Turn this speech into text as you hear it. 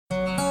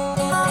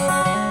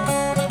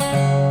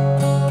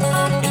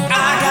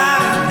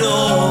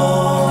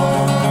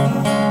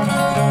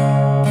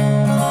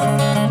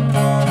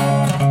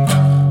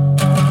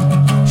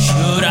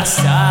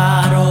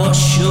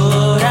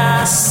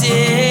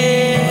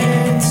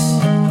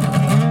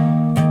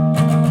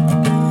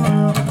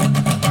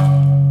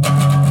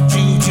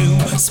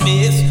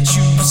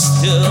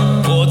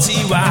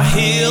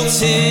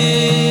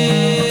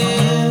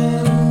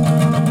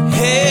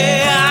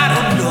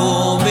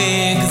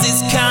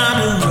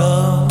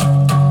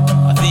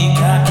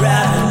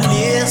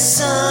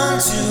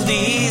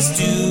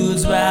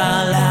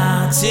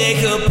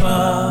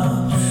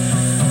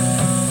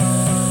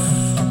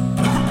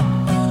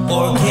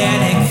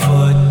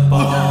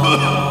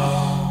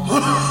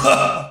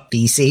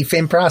Be safe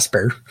and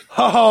prosper.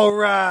 All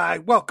right,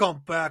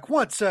 welcome back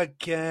once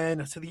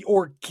again to the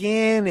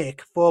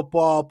Organic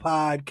Football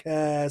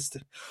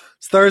Podcast.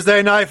 It's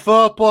Thursday Night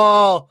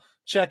Football.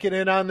 Checking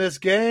in on this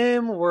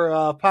game. We're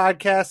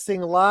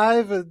podcasting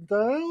live, and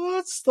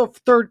it's the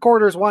third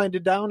quarter's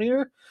winding down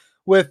here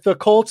with the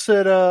Colts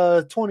at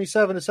a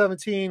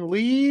 27-17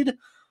 lead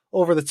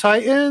over the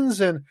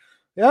Titans. And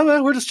yeah,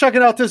 man, we're just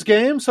checking out this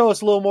game, so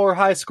it's a little more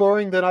high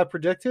scoring than I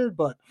predicted.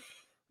 But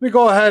let me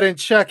go ahead and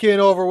check in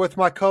over with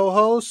my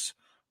co-hosts.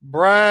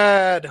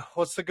 Brad,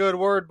 what's the good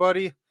word,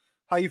 buddy?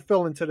 How you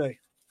feeling today?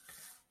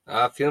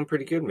 Feeling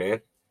pretty good,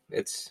 man.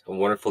 It's a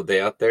wonderful day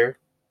out there.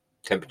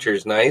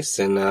 Temperature's nice,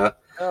 and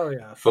Oh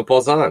yeah,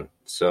 football's on.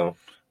 So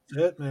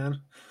that's it,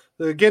 man.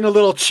 They're getting a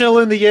little chill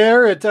in the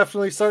air. It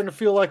definitely starting to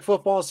feel like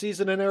football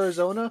season in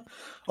Arizona.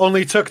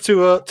 Only took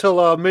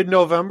till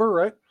mid-November,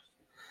 right?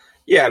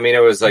 yeah, I mean, it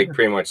was like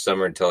pretty much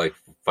summer until like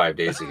 5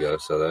 days ago.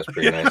 So that was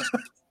pretty nice.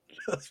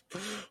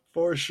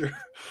 For sure.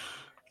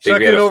 I think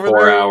we had a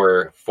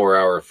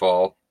 4-hour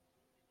fall.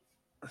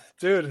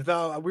 Dude,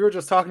 no, we were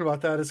just talking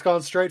about that. It's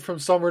gone straight from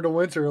summer to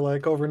winter,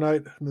 like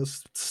overnight in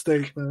this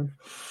state, man.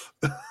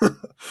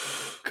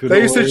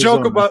 They used to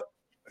joke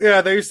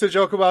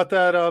about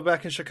that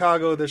back in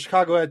Chicago. That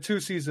Chicago had two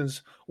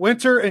seasons: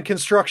 winter and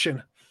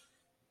construction.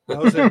 That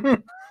was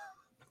it.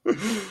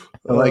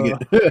 I like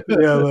it.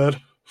 Yeah, man.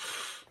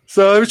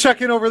 So let me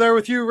check in over there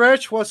with you,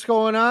 Rich. What's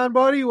going on,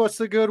 buddy? What's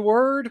the good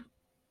word?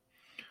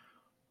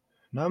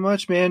 Not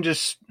much, man.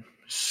 Just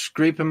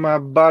scraping my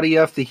body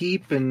off the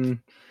heap and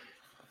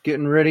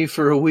getting ready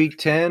for a week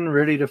 10,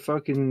 ready to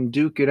fucking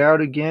duke it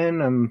out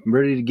again. I'm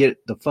ready to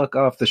get the fuck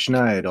off the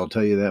schneid, I'll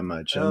tell you that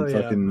much.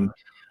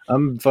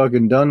 I'm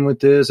fucking done with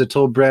this. I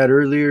told Brad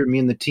earlier, me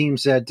and the team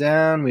sat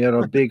down. We had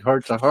a big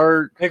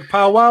heart-to-heart. Big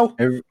powwow?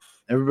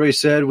 Everybody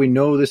said we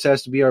know this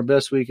has to be our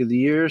best week of the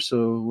year,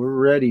 so we're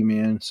ready,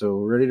 man. So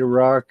we're ready to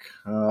rock.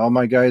 All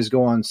my guys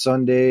go on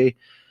Sunday.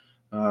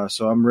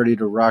 So I'm ready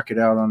to rock it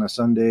out on a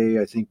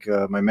Sunday. I think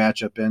my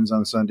matchup ends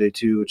on Sunday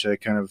too, which I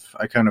kind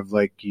of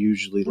like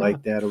usually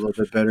like that a little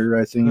bit better.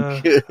 I think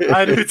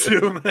I do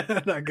too,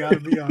 man. I gotta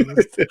be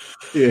honest.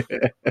 Yeah.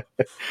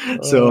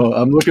 So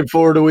I'm looking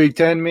forward to week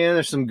 10, man.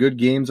 There's some good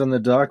games on the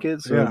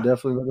docket, so I'm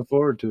definitely looking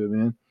forward to it,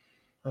 man.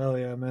 Oh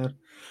yeah, man.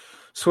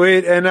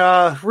 Sweet. And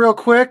real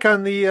quick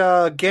on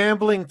the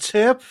gambling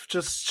tip,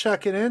 just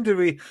checking in. Did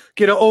we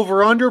get an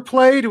over/under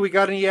play? Do we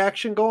got any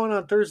action going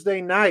on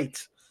Thursday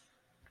night?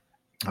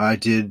 I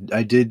did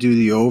do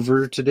the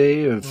over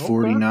today of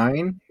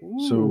 49.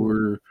 Ooh.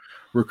 So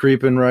we're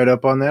creeping right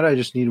up on that. I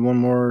just need one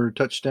more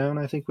touchdown,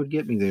 I think would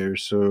get me there.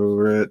 So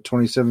we're at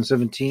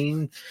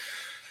 27-17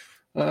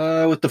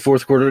 with the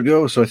fourth quarter to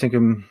go. So I think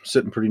I'm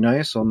sitting pretty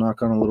nice. I'll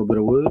knock on a little bit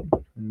of wood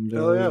and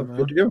man.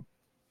 Good to go.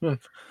 Yeah.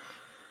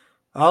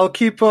 I'll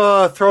keep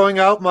throwing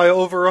out my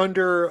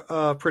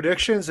over/under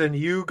predictions, and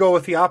you go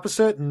with the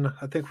opposite, and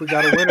I think we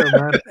got a winner,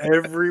 man,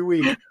 every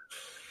week.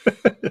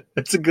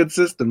 It's a good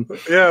system.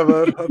 Yeah,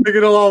 man. I think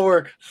it'll all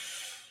work.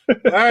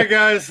 All right,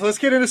 guys, let's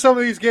get into some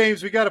of these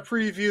games. We got to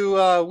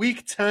preview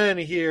week 10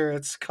 here.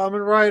 It's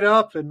coming right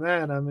up, and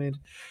man, I mean,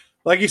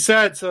 like you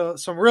said,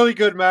 some really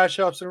good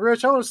matchups. And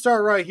Rich, I want to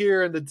start right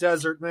here in the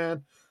desert,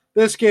 man.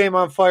 This game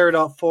I'm fired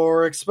up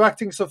for,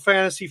 expecting some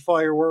fantasy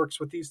fireworks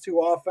with these two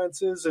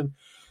offenses, and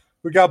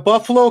we got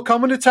Buffalo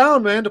coming to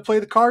town, man, to play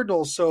the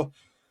Cardinals. So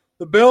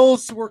the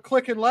Bills were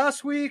clicking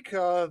last week.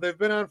 They've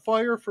been on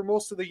fire for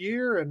most of the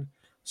year, and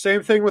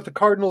same thing with the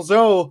Cardinals,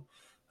 though.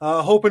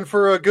 Hoping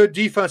for a good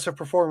defensive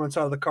performance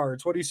out of the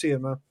Cards. What do you see,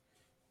 man?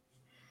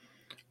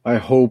 I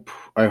hope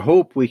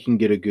we can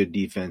get a good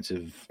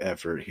defensive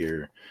effort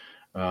here.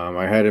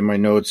 I had in my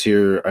notes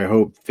here, I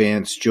hope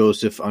Vance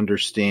Joseph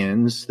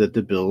understands that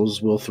the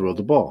Bills will throw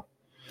the ball.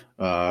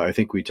 I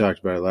think we talked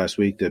about it last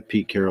week that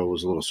Pete Carroll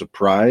was a little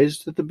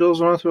surprised that the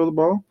Bills want to throw the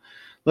ball.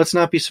 Let's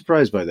not be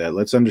surprised by that.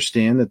 Let's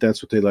understand that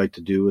that's what they like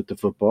to do with the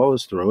football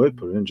is throw it,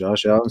 put it in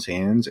Josh Allen's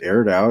hands,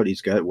 air it out.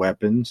 He's got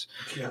weapons.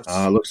 Yes.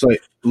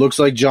 Looks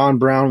like John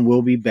Brown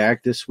will be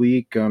back this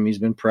week. He's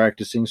been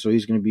practicing, so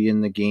he's going to be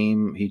in the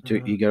game. He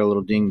got a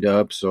little dinged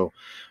up, so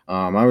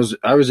I was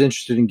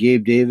interested in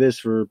Gabe Davis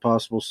for a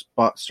possible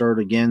spot start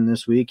again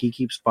this week. He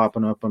keeps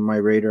popping up on my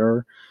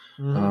radar.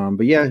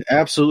 But yeah,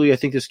 absolutely. I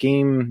think this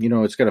game,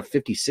 it's got a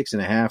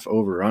 56.5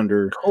 over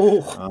under.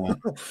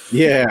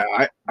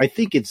 Yeah, I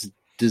think it's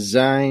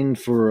designed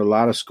for a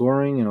lot of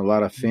scoring and a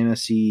lot of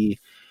fantasy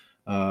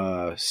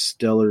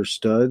stellar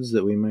studs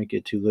that we might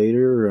get to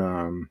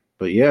later.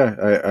 But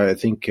yeah, I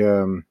think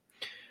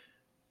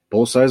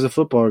both sides of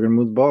football are going to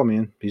move the ball,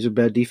 man. These are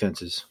bad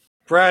defenses.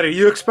 Brad, are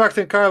you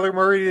expecting Kyler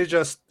Murray to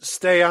just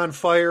stay on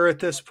fire at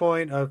this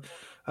point?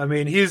 I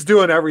mean, he's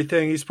doing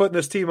everything. He's putting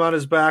this team on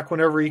his back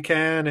whenever he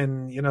can.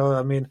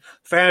 And,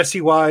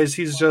 fantasy-wise,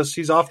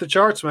 he's off the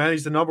charts, man.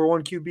 He's the number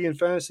one QB in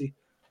fantasy.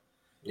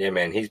 Yeah,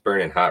 man, he's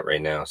burning hot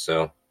right now,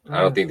 so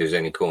I don't think there's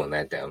any cooling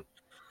that down.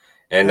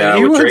 And I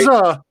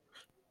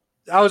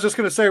was just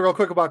going to say real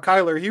quick about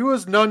Kyler. He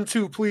was none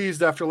too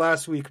pleased after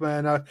last week,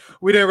 man.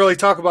 We didn't really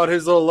talk about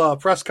his little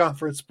press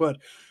conference, but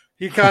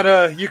he kind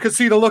of, you could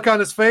see the look on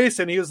his face,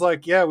 and he was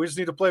like, "Yeah, we just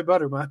need to play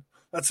better, man.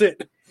 That's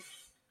it."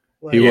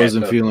 He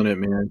wasn't feeling it,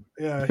 man.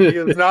 Yeah, he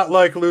is not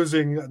like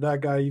losing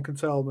that guy. You can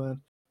tell,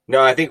 man.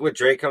 No, I think with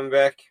Drake coming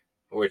back,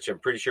 which I'm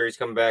pretty sure he's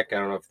coming back. I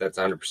don't know if that's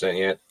 100%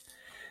 yet.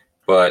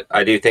 But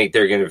I do think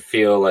they're going to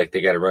feel like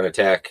they got to run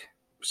attack.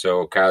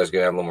 So Kyler's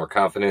going to have a little more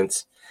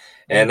confidence.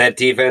 And that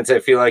defense, I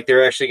feel like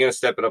they're actually going to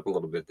step it up a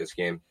little bit this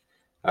game.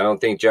 I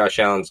don't think Josh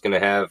Allen's going to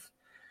have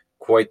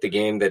quite the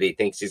game that he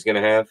thinks he's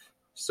going to have.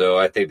 So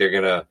I think they're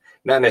going to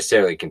not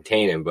necessarily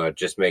contain him, but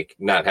just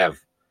not have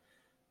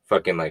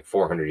fucking like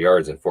 400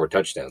 yards and 4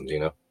 touchdowns,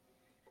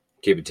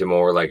 Keep it to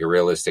more like a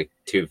realistic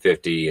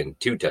 250 and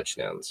 2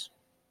 touchdowns.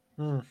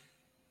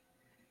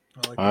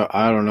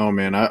 I don't know,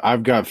 man.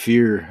 I've got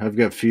fear. I've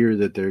got fear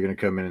that they're going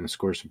to come in and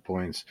score some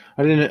points.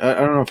 I don't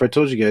know if I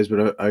told you guys,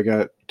 but I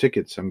got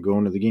tickets. I'm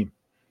going to the game.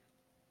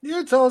 You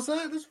didn't tell us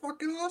that. That's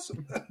fucking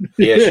awesome.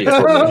 Yeah, she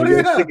told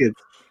me.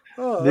 Tickets.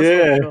 Oh,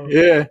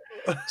 yeah.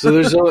 So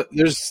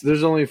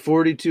there's only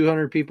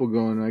 4,200 people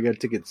going. I got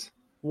tickets.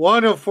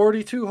 One of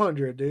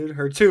 4,200, dude,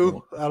 or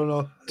 2. I don't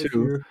know. If 2.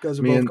 you guys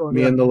are Me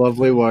and the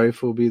lovely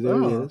wife will be there.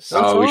 Oh, yes.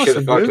 We should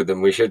have fucked with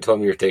them. We should have told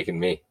them you were taking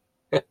me.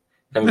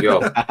 Let me go.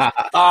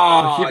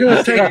 You're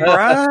gonna take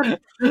Brad?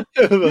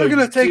 You're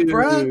gonna take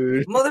Brad?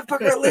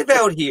 Motherfucker, I live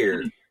out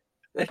here.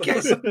 That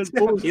guy's,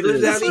 he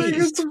lives out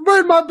east. It's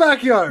right in my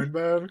backyard,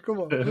 man. Come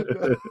on.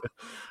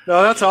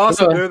 No, that's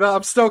awesome, dude.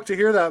 I'm stoked to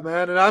hear that,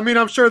 man. And I mean,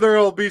 I'm sure there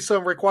will be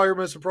some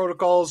requirements and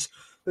protocols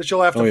that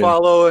you'll have to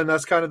follow, and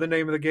that's kind of the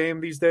name of the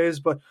game these days.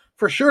 But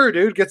for sure,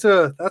 dude,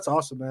 that's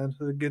awesome, man.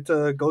 Get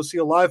to go see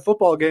a live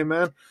football game,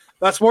 man.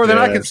 That's more than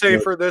I can say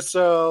for this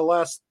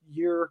last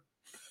year.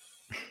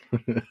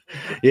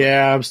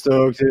 Yeah, I'm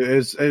stoked.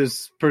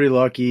 It's pretty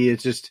lucky.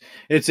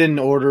 It's in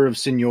order of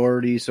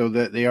seniority, so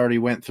that they already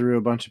went through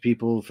a bunch of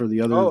people for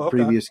the other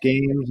previous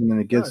games, and then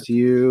it gets to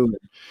you.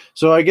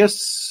 So I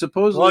guess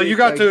supposedly, well, you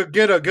got to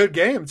get a good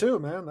game too,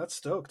 man. That's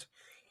stoked.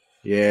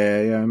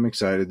 Yeah, I'm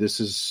excited.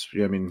 This is,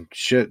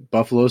 shit.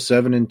 Buffalo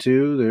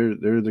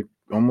 7-2. They're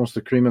almost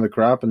the cream of the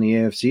crop in the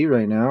AFC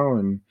right now,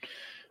 and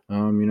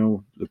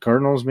the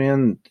Cardinals,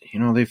 man,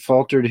 they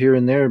faltered here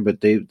and there,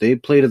 but they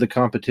play to the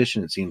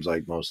competition, it seems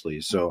like, mostly.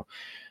 So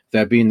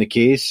that being the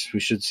case, we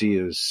should see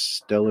a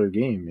stellar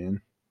game,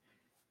 man.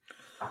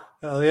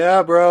 Hell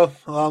yeah, bro.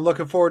 Well, I'm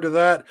looking forward to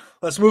that.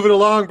 Let's move it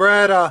along,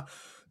 Brad.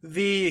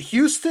 The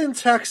Houston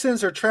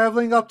Texans are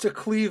traveling up to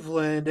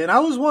Cleveland, and I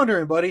was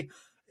wondering, buddy,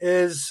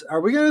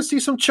 are we going to see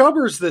some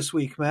Chubbers this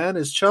week, man?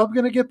 Is Chubb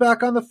going to get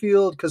back on the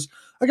field? Because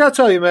I got to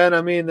tell you, man,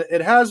 I mean,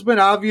 it has been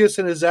obvious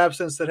in his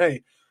absence that,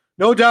 hey,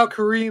 no doubt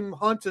Kareem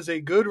Hunt is a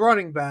good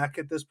running back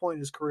at this point in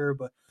his career,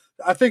 but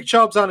I think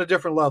Chubb's on a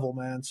different level,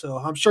 man. So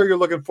I'm sure you're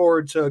looking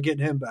forward to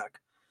getting him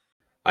back.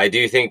 I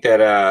do think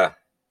that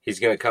he's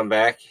going to come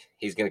back.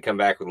 He's going to come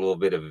back with a little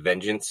bit of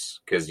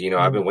vengeance because,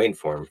 I've been waiting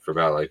for him for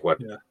about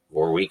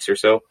 4 weeks or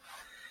so.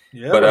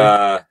 Yeah, but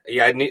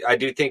I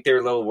do think they're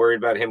a little worried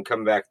about him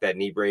coming back, that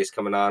knee brace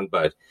coming on,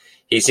 but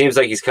he seems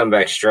like he's come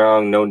back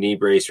strong, no knee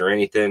brace or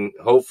anything.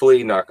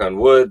 Hopefully, knock on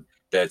wood,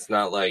 that's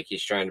not like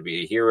he's trying to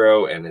be a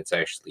hero and it's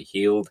actually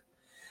healed.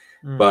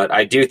 But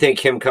I do think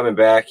him coming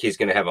back, he's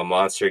going to have a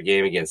monster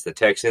game against the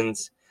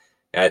Texans.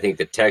 And I think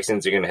the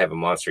Texans are going to have a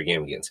monster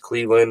game against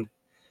Cleveland.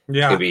 Yeah.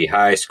 It's going to be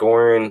high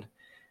scoring.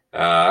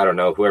 I don't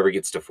know, whoever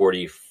gets to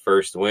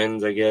 41st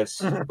wins, I guess.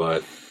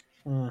 But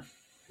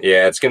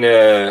yeah, it's going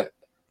to,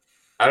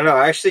 I don't know.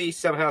 I actually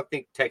somehow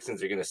think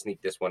Texans are going to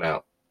sneak this one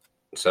out.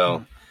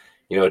 So,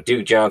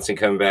 Duke Johnson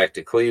coming back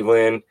to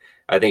Cleveland.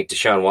 I think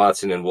Deshaun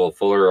Watson and Will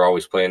Fuller are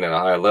always playing at a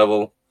high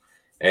level.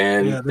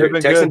 And their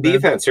Texan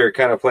defense are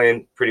kind of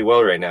playing pretty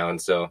well right now.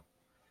 And so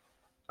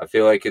I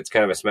feel like it's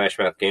kind of a smash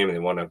mouth game and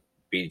they want to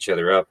beat each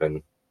other up.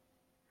 And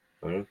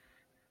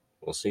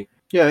we'll see.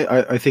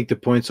 Yeah, I think the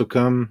points will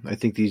come. I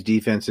think these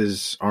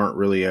defenses aren't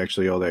really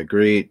actually all that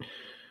great.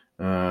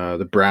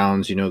 The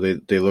Browns,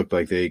 they looked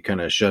like they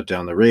kind of shut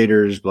down the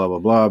Raiders, blah, blah,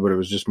 blah, but it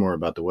was just more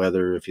about the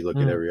weather. If you look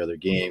at every other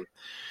game,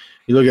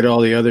 you look at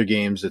all the other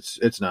games,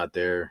 it's not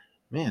there.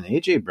 Man,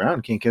 A.J.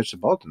 Brown can't catch the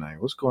ball tonight.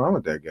 What's going on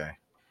with that guy?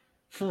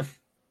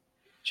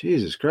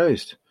 Jesus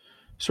Christ.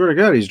 Swear to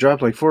God, he's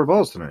dropped like 4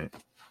 balls tonight.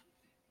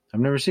 I've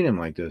never seen him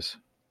like this.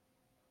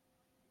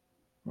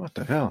 What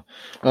the hell?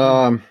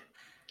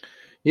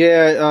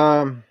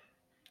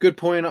 Good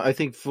point. I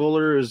think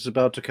Fuller is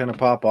about to kind of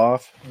pop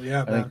off.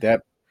 Yeah,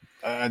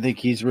 I think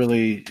he's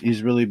really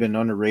been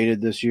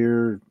underrated this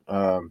year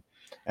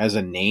as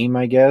a name,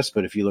 I guess.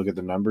 But if you look at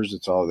the numbers,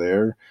 it's all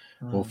there.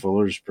 Will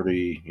Fuller's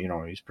pretty,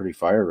 he's pretty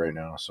fire right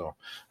now. So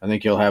I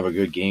think he'll have a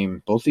good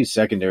game. Both these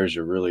secondaries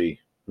are really,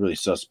 really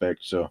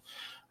suspect. So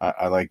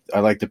I like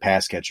the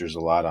pass catchers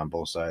a lot on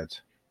both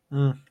sides.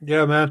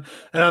 Yeah, man.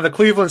 And on the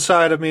Cleveland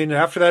side, I mean,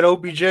 after that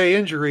OBJ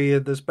injury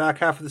in this back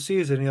half of the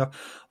season,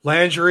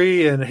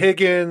 Landry and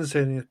Higgins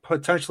and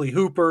potentially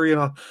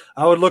Hooper,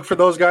 I would look for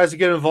those guys to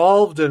get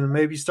involved and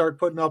maybe start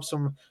putting up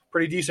some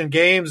pretty decent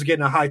games,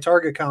 getting a high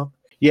target count.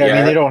 Yeah. I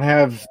mean, they don't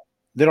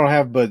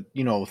have but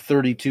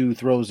 32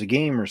 throws a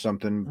game or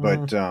something.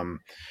 But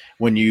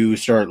when you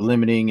start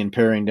limiting and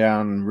paring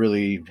down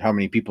really how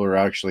many people are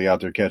actually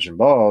out there catching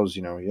balls,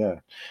 each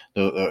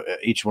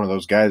one of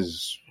those guys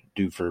is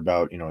due for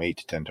about 8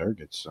 to 10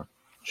 targets, so it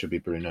should be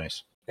pretty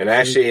nice. And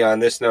actually, on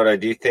this note, I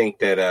do think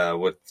that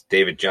with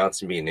David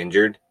Johnson being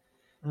injured,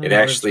 it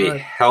actually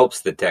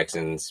helps the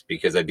Texans,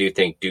 because I do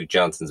think Duke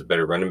Johnson's a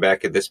better running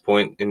back at this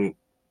point in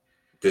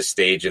this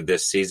stage of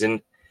this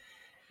season.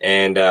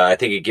 And I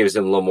think it gives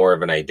them a little more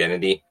of an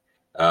identity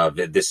of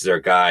this is our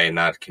guy and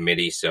not a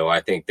committee. So I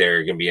think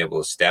they're going to be able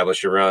to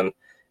establish a run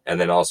and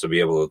then also be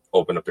able to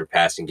open up their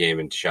passing game.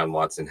 And Deshaun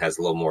Watson has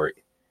a little more,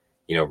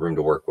 room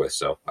to work with.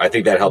 So I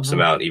think that helps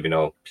them out, even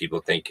though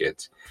people think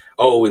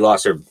we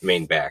lost our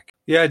main back.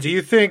 Yeah. Do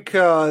you think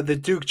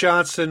that Duke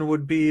Johnson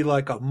would be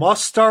like a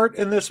must start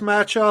in this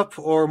matchup,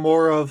 or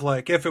more of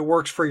like if it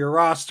works for your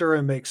roster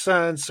and makes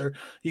sense, or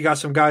you got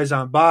some guys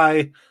on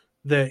bye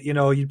that,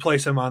 you'd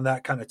place him on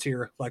that kind of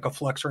tier, like a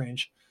flex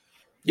range?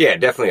 Yeah,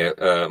 definitely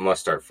a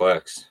must-start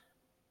flex.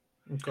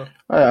 Okay.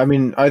 I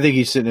mean, I think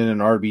he's sitting in an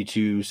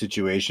RB2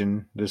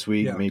 situation this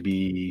week,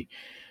 maybe,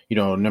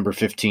 number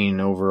 15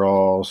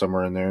 overall,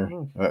 somewhere in there.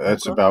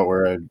 That's about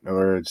where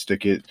I'd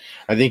stick it.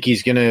 I think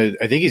he's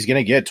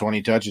gonna get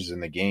 20 touches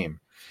in the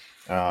game.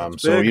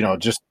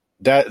 Just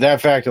that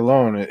fact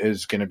alone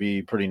is going to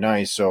be pretty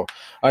nice. So,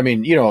 I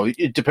mean,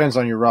 it depends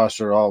on your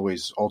roster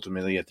always,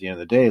 ultimately, at the end of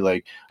the day.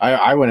 Like,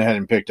 I went ahead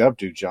and picked up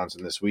Duke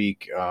Johnson this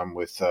week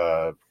with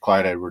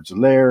Clyde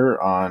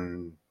Edwards-Helaire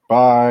on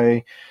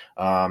bye.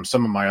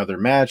 Some of my other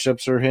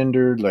matchups are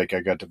hindered. Like, I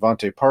got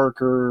Devontae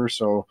Parker.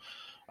 So,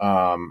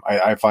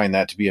 I find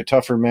that to be a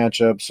tougher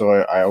matchup. So,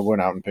 I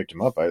went out and picked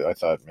him up. I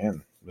thought,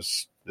 man,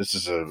 this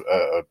is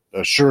a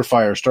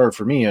surefire start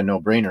for me, a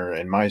no-brainer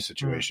in my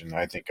situation.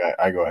 I think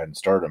I go ahead and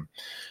start him.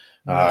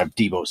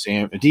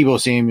 Deebo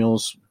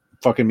Samuel's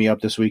fucking me up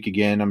this week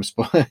again. I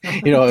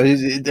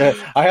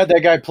had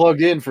that guy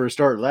plugged in for a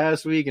start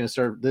last week and a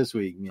start this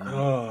week.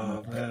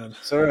 Oh, man.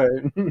 It's all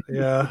right.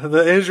 Yeah,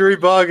 the injury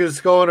bug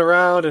is going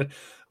around, and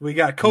we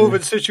got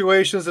COVID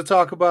situations to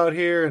talk about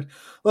here. And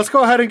let's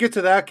go ahead and get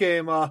to that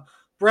game.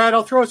 Brad,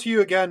 I'll throw it to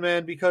you again,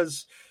 man,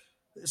 because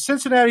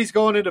Cincinnati's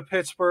going into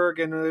Pittsburgh,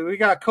 and we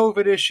got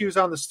COVID issues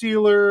on the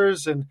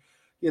Steelers, and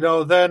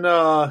then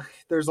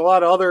there's a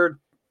lot of other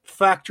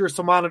factors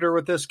to monitor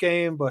with this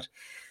game. But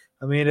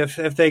I mean,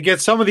 if they get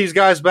some of these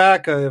guys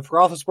back, if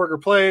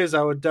Roethlisberger plays,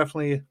 I would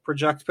definitely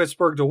project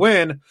Pittsburgh to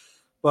win.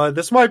 But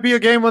this might be a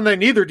game when they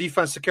need their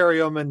defense to carry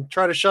them and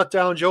try to shut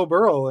down Joe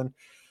Burrow. And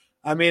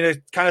I mean,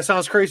 it kind of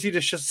sounds crazy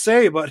to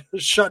say, but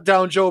shut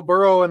down Joe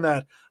Burrow and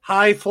that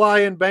high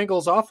flying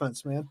Bengals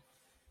offense, man.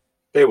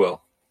 They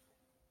will.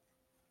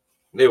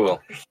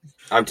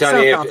 I'm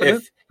telling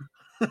you,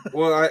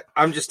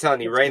 I'm just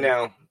telling you right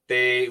now,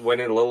 they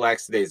went in a little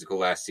lackadaisical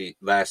last week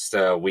That's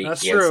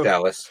against true.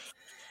 Dallas.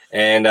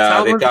 And they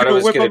thought it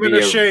was going to be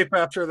into shape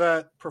after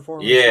that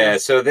performance. Yeah,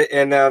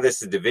 and now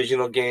this is a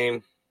divisional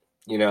game.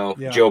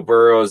 Joe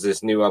Burrow's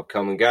this new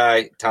upcoming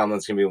guy.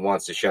 Tomlin's going to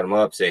wants to shut him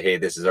up, say, hey,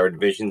 this is our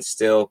division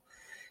still.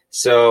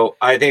 So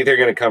I think they're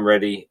going to come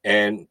ready.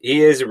 And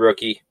he is a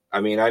rookie.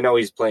 I mean, I know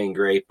he's playing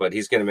great, but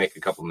he's going to make a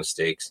couple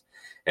mistakes.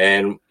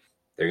 And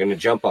they're going to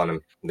jump on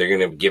him. They're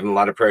going to give him a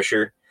lot of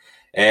pressure.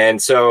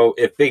 And so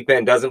if Big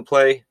Ben doesn't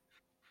play,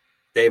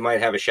 they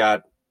might have a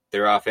shot.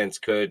 Their offense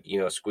could,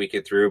 squeak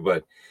it through.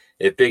 But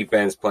if Big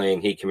Ben's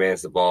playing, he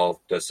commands the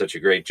ball, does such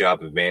a great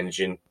job of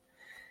managing.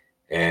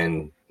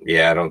 And,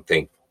 I don't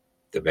think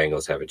the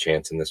Bengals have a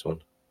chance in this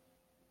one.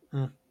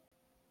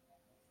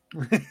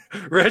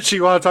 Rich,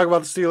 you want to talk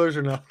about the Steelers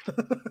or no?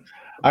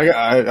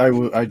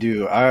 I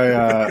do.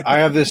 I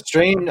have this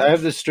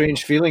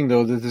strange feeling,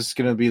 though, that this is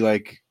going to be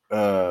like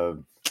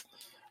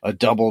a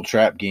double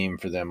trap game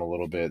for them a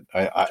little bit.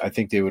 I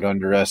think they would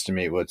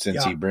underestimate what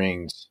Cincy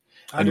brings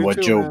and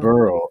what Joe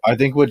Burrow. I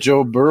think what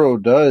Joe Burrow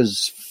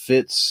does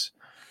fits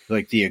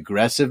like the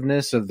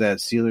aggressiveness of that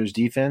Steelers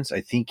defense. I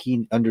think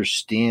he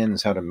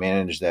understands how to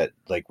manage that,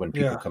 like when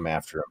people come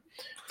after him.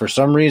 For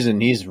some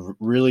reason, he's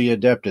really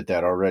adept at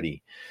that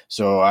already.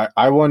 So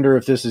I wonder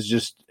if this is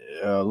just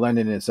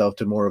lending itself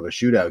to more of a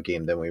shootout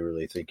game than we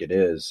really think it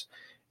is.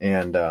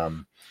 And I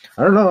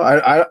don't know.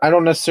 I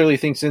don't necessarily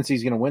think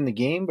Cincy's going to win the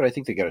game, but I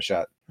think they got a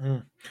shot.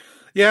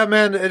 Yeah,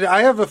 man.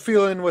 I have a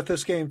feeling with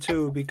this game,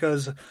 too,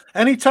 because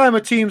anytime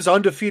a team's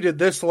undefeated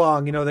this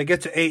long, they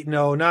get to 8-0,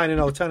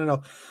 9-0,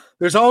 10-0,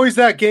 there's always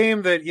that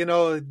game that,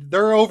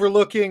 they're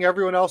overlooking.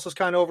 Everyone else is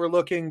kind of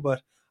overlooking.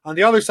 But on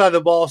the other side of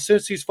the ball,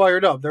 Cincy's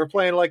fired up. They're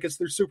playing like it's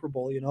their Super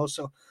Bowl,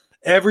 So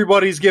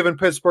everybody's giving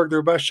Pittsburgh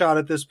their best shot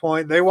at this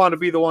point. They want to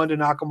be the one to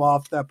knock them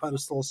off that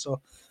pedestal.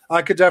 So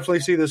I could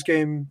definitely see this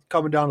game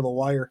coming down to the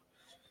wire.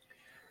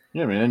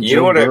 Yeah, man. You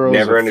know what I've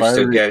never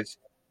understood, guys?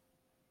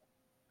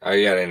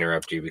 I got to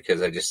interrupt you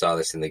because I just saw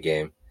this in the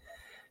game.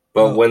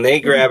 But when they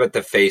grab at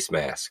the face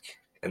mask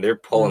and they're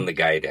pulling the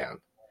guy down,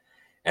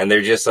 and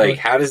they're just like,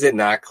 how does it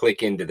not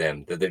click into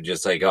them that they're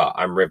just like, oh,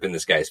 I'm ripping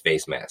this guy's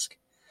face mask?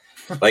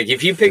 Like,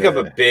 if you pick up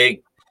a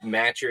big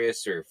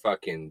mattress or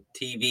fucking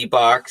TV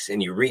box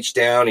and you reach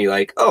down and you're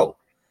like, oh,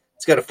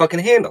 it's got a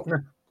fucking handle.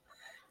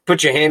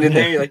 put your hand in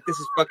there. You're like, this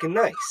is fucking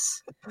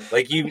nice.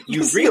 Like you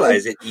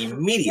realize it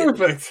immediately.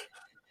 Perfect.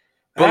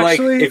 But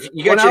actually, like, if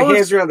you got your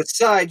hands around the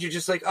side, you're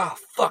just like, oh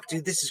fuck,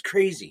 dude, this is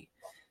crazy.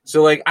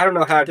 So like, I don't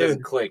know how it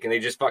doesn't click, and they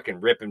just fucking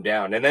rip him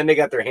down, and then they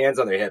got their hands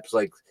on their hips,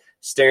 like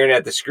staring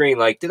at the screen,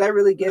 like, did I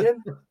really get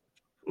him?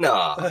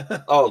 No.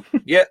 Oh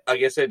yeah, I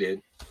guess I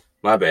did.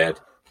 My bad.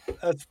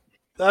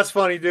 That's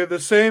funny, dude. The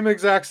same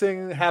exact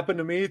thing happened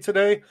to me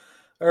today.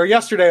 Or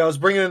yesterday, I was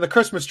bringing in the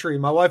Christmas tree.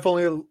 My wife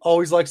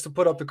always likes to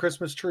put up the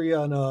Christmas tree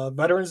on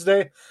Veterans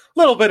Day. A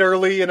little bit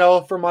early,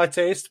 for my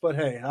taste. But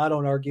hey, I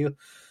don't argue.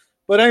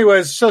 But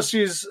anyways, so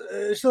she's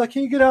like,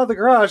 can you get out of the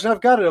garage? And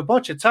I've got it a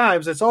bunch of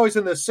times. It's always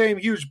in the same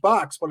huge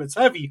box, but it's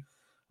heavy.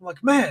 I'm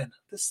like, man,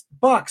 this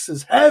box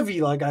is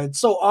heavy. Like, it's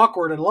so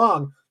awkward and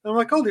long. And I'm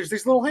like, oh, there's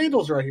these little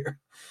handles right here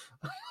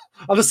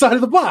on the side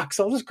of the box.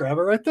 I'll just grab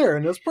it right there.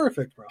 And it was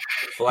perfect, bro.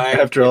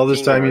 After all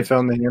this time, you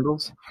found the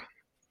handles?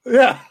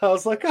 Yeah, I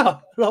was like, oh,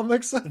 that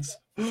makes sense.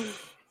 Oh,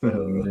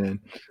 man.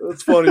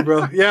 That's funny,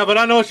 bro. Yeah, but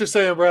I know what you're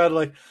saying, Brad.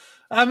 Like,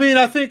 I mean,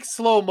 I think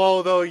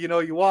slow-mo, though,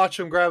 you watch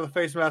them grab a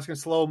face mask in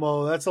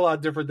slow-mo. That's a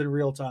lot different than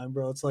real time,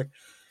 bro. It's like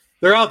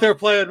they're out there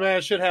playing,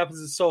 man. Shit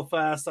happens so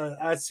fast.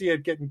 I see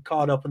it getting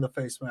caught up in the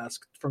face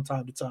mask from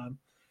time to time.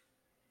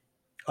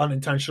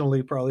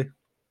 Unintentionally, probably.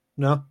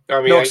 No?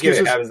 I mean, I get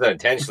it happens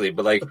unintentionally,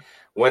 but, like,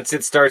 once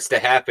it starts to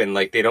happen,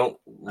 like, they don't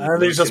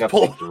they just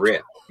pull the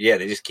grip. Yeah,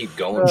 they just keep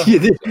going.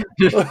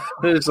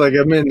 It's like,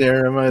 I'm in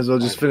there. I might as well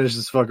just finish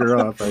this fucker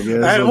off, I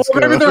guess. And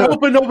maybe they're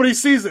hoping nobody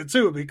sees it,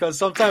 too, because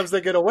sometimes they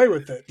get away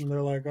with it. And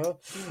they're like, oh.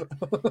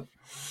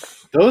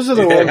 Those are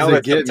the ones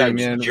that get me,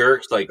 man.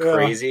 Jerks like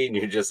crazy, and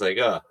you're just like,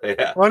 oh,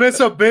 yeah. When it's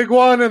a big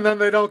one, and then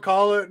they don't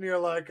call it, and you're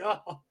like,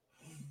 oh.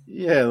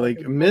 Yeah, like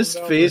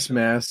missed face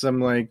masks. I'm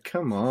like,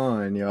 come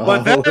on, y'all.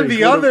 But then like,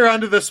 the other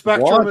end of the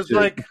spectrum is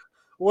like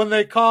when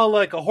they call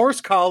like a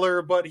horse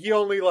collar, but he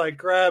only like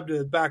grabbed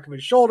the back of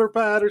his shoulder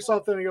pad or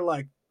something. And you're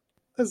like,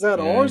 is that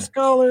a horse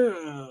collar?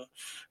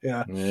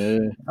 Yeah,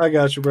 I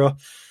got you, bro.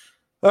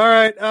 All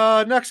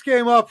right, next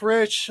game up,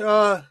 Rich.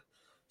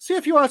 See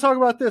if you want to talk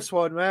about this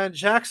one, man.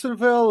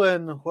 Jacksonville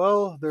and,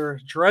 well, their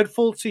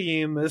dreadful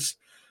team is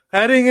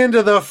heading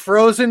into the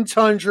frozen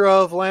tundra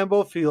of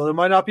Lambeau Field. It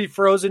might not be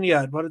frozen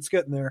yet, but it's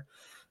getting there.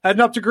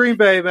 Heading up to Green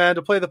Bay, man,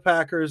 to play the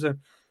Packers. And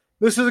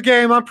this is a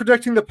game I'm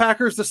predicting the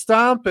Packers to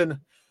stomp. And,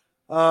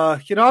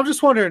 I'm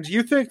just wondering, do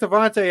you think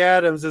Davante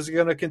Adams is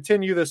going to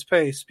continue this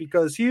pace?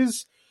 Because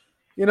he's,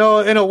 in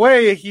a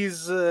way,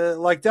 he's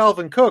like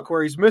Dalvin Cook,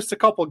 where he's missed a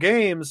couple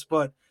games.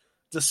 But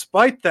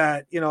despite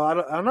that,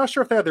 I'm not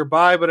sure if they had their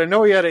bye, but I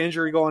know he had an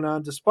injury going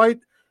on. Despite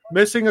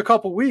missing a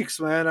couple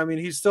weeks, man. I mean,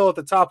 he's still at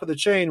the top of the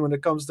chain when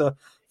it comes to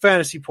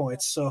fantasy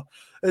points. So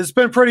it's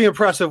been pretty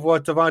impressive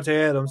what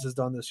Davante Adams has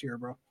done this year,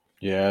 bro.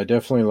 Yeah, I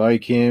definitely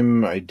like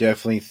him. I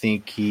definitely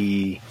think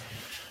he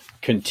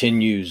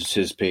continues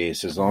his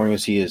pace. As long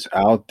as he is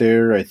out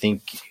there, I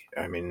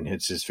mean,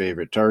 it's his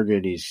favorite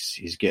target.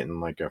 He's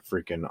getting like a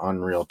freaking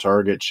unreal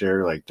target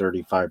share, like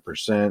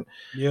 35%.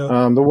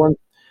 Yeah.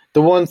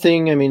 The one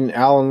thing, I mean,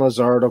 Alan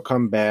Lazard will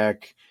come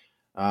back,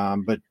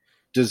 but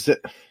does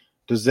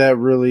that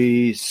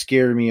really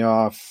scare me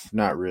off?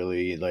 Not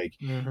really. Like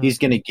he's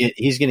gonna get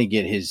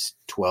his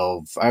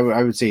 12. I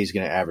would say he's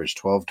gonna average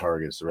 12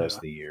 targets the rest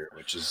of the year,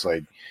 which is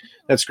like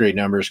that's great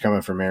numbers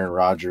coming from Aaron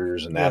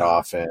Rodgers and that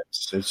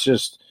offense.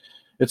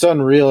 It's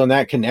unreal, and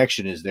that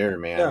connection is there,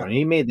 man. Yeah. When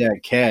he made that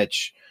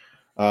catch,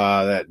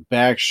 that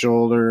back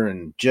shoulder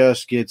and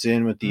just gets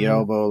in with the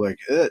elbow, like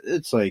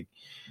it's like.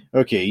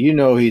 Okay,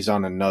 he's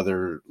on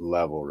another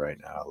level right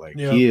now. Like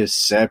he is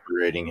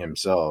separating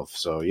himself.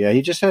 So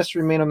he just has to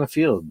remain on the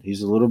field.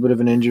 He's a little bit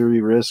of an injury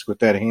risk with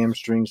that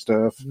hamstring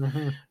stuff.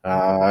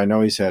 I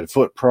know he's had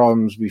foot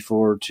problems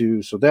before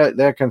too, so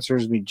that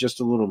concerns me just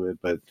a little bit.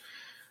 But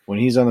when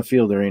he's on the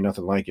field, there ain't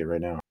nothing like it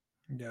right now.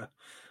 Yeah.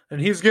 And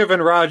he's given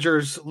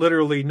Rodgers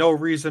literally no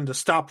reason to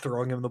stop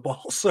throwing him the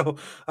ball. So,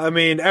 I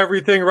mean,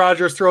 everything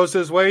Rodgers throws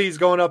his way, he's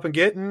going up and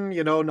getting.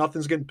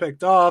 Nothing's getting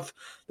picked off.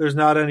 There's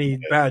not any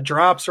bad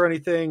drops or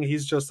anything.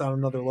 He's just on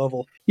another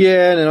level.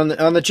 Yeah, and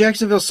on the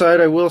Jacksonville side,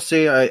 I will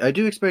say I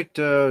do expect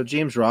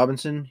James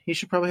Robinson. He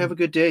should probably have a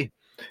good day.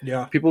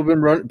 Yeah, people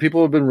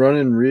have been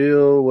running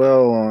real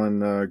well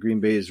on Green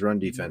Bay's run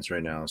defense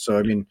right now. So,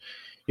 I mean.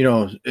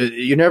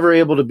 You're never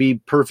able to be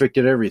perfect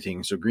at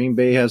everything. So Green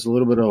Bay has a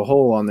little bit of a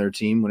hole on their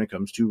team when it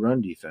comes to run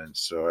defense.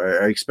 So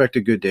I expect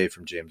a good day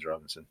from James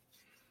Robinson.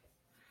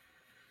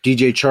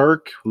 DJ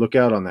Chark, look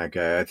out on that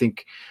guy. I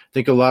think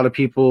a lot of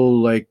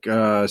people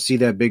see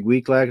that big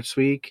week last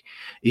week.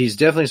 He's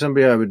definitely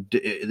somebody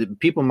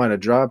people might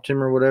have dropped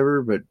him or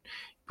whatever, but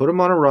put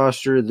him on a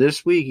roster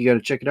this week. You got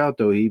to check it out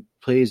though. He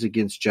plays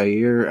against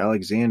Jair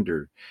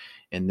Alexander,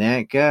 and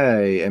that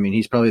guy. I mean,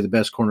 he's probably the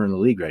best corner in the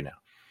league right now.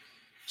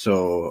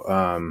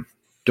 So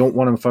don't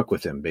want to fuck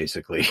with him,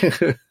 basically.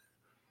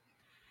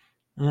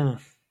 I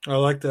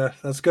like that.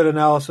 That's good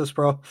analysis,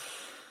 bro.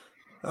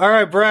 All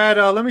right, Brad,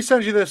 let me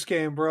send you this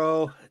game,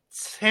 bro.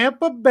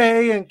 Tampa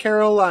Bay and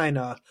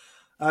Carolina.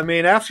 I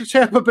mean, after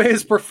Tampa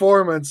Bay's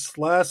performance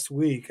last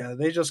week,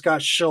 they just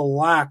got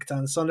shellacked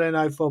on Sunday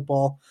Night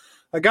Football.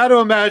 I got to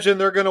imagine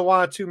they're going to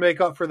want to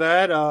make up for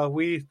that.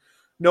 We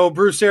know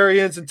Bruce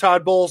Arians and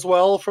Todd Bowles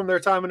well from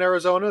their time in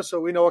Arizona, so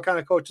we know what kind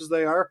of coaches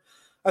they are.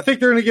 I think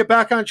they're going to get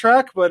back on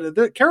track,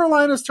 but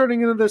Carolina's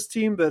turning into this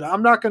team that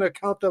I'm not going to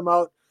count them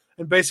out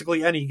in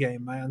basically any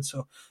game, man.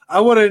 So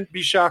I wouldn't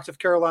be shocked if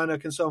Carolina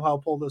can somehow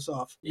pull this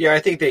off. Yeah, I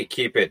think they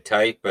keep it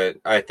tight, but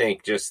I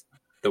think just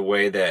the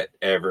way that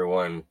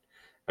everyone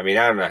 – I mean,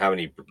 I don't know how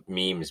many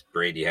memes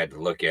Brady had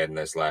to look at in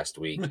this last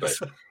week, but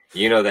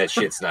you know that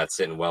shit's not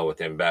sitting well with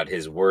him about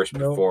his worst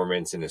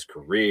performance in his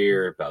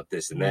career, about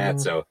this and that.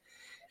 So –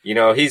 you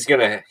know, he's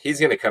gonna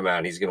come out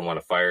and he's gonna want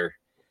to fire.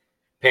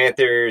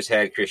 Panthers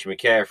had Christian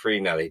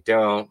McCaffrey, now they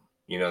don't.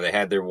 You know, they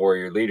had their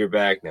warrior leader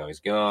back, now he's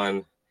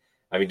gone.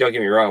 I mean, don't get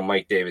me wrong,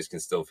 Mike Davis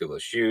can still fill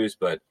those shoes,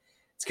 but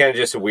it's kind of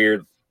just a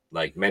weird,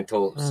 like,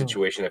 mental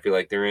situation I feel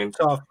like they're in.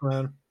 Tough,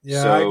 man.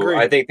 Yeah, so I agree.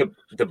 I think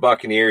the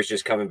Buccaneers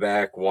just coming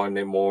back, wanting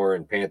it more,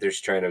 and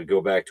Panthers trying to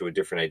go back to a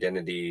different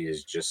identity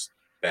is just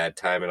bad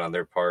timing on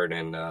their part,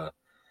 and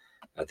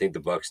I think the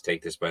Bucs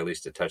take this by at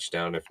least a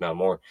touchdown, if not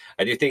more.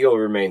 I do think it will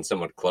remain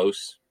somewhat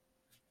close,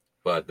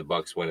 but the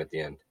Bucs win at the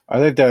end. I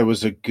think that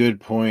was a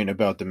good point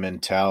about the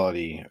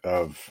mentality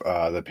of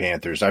the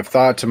Panthers. I've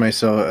thought to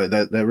myself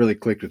that really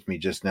clicked with me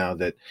just now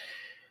that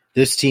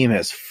this team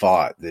has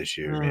fought this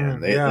year, man.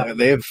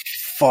 They have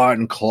fought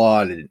and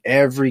clawed in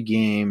every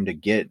game to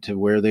get to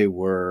where they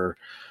were.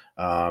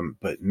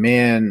 But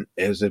man,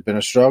 has it been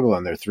a struggle?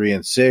 And they're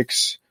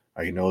 3-6.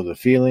 I know the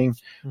feeling.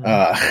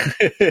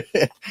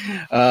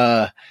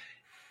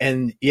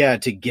 And yeah,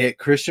 to get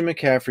Christian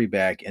McCaffrey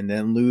back and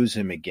then lose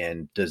him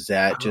again, does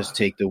that just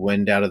take the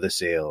wind out of the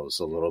sails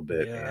a little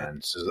bit,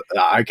 man? So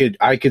I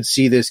could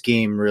see this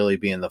game really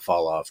being the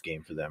fall off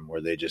game for them,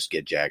 where they just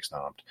get jack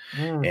stomped,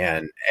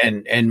 and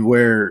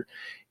where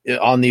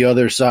on the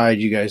other side,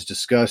 you guys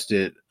discussed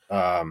it.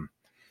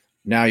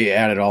 Now you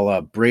add it all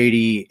up: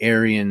 Brady,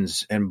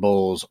 Arians, and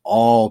Bowles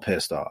all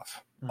pissed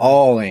off.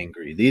 All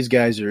angry. These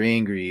guys are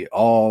angry,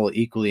 all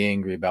equally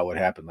angry about what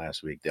happened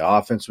last week. The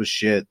offense was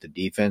shit. The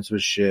defense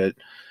was shit.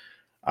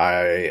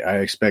 I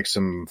expect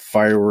some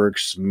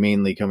fireworks,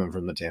 mainly coming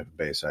from the Tampa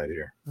Bay side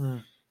here.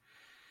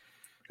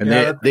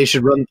 And they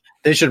should run.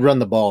 They should run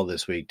the ball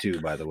this week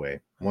too. By the way,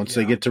 once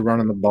they get to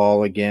running the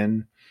ball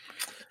again.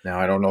 Now,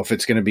 I don't know if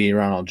it's going to be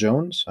Ronald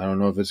Jones. I don't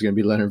know if it's going to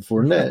be Leonard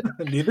Fournette.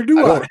 Neither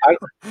do I.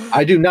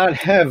 I do not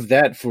have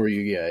that for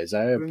you guys.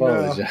 I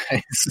apologize.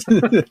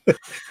 No.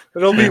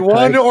 It'll be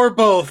one or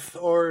both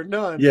or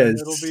none. Yes.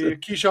 It'll be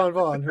Keyshawn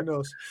Vaughn. Who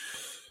knows?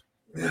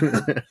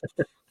 But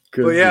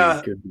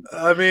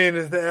I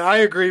mean, I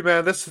agree,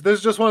 man. This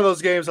is just one of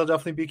those games I'll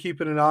definitely be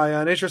keeping an eye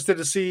on. Interested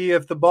to see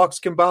if the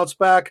Bucs can bounce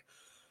back,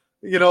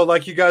 you know,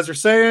 like you guys are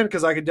saying,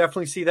 because I could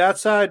definitely see that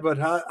side. But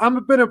I'm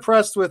a bit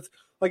impressed with,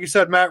 like you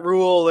said, Matt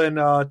Rule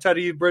and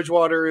Teddy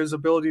Bridgewater, his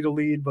ability to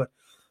lead, but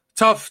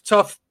tough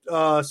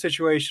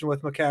situation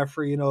with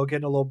McCaffrey, you know,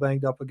 getting a little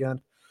banged up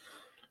again.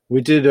 We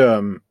did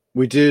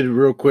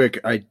real quick.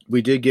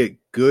 We did get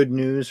good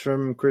news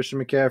from Christian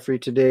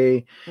McCaffrey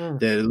today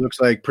that it looks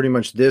like pretty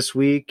much this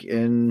week,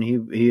 and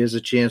he has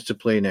a chance to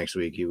play next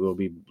week. He will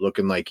be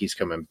looking like he's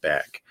coming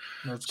back.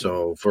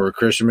 So for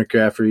Christian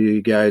McCaffrey,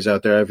 you guys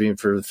out there, I mean,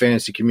 for the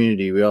fantasy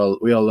community, we all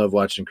love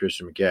watching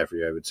Christian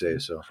McCaffrey, I would say.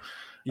 So.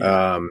 You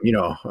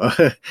know,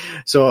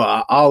 so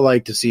I'll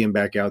like to see him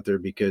back out there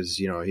because,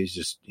 you know,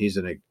 he's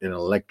an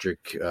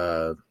electric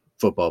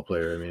football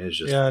player. I mean, it's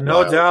just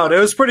no doubt. It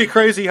was pretty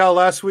crazy how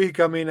last week,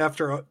 I mean,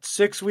 after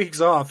 6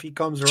 weeks off, he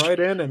comes right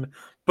in and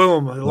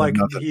boom, like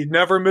he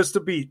never missed a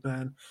beat,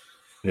 man.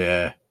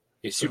 Yeah,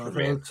 he's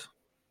Superman.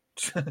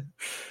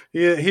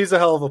 He's a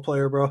hell of a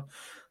player, bro.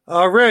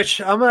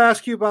 Rich, I'm gonna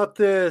ask you about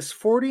this.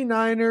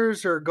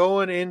 49ers are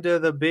going into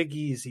the Big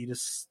Easy to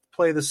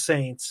play the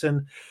Saints,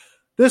 and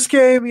this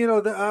game, you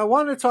know, I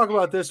wanted to talk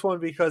about this one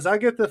because I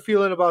get the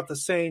feeling about the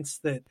Saints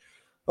that,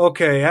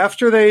 okay,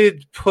 after they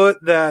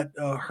put that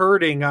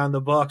hurting on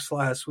the Bucs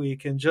last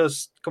week and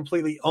just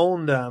completely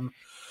owned them,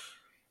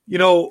 you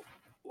know,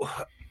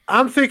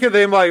 I'm thinking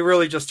they might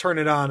really just turn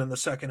it on in the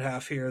second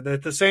half here,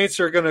 that the Saints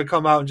are going to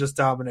come out and just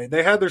dominate.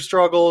 They had their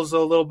struggles a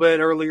little bit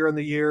earlier in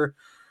the year,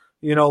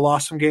 you know,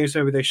 lost some games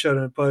maybe they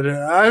shouldn't. But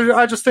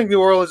I just think New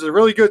Orleans is a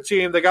really good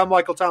team. They got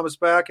Michael Thomas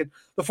back, and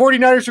the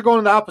 49ers are going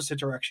in the opposite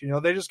direction. You know,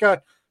 they just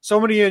got so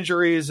many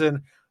injuries,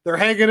 and they're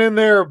hanging in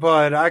there,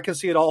 but I can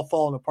see it all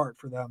falling apart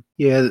for them.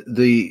 Yeah,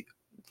 the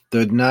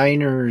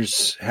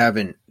Niners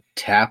haven't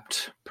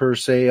tapped per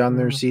se on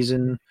their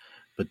season,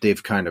 but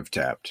they've kind of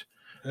tapped.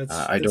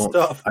 I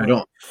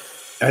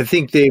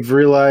think they've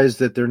realized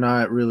that they're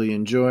not really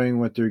enjoying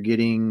what they're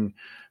getting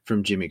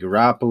from Jimmy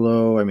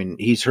Garoppolo. I mean,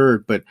 he's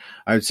hurt, but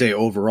I would say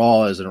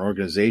overall as an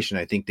organization,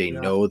 I think they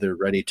know they're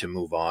ready to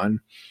move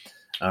on.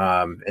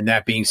 And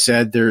that being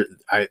said,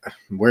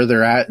 where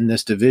they're at in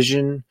this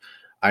division,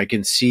 I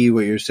can see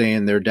what you're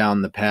saying. They're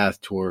down the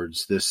path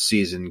towards this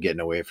season getting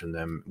away from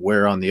them.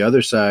 Where on the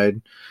other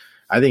side,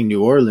 I think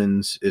New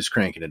Orleans is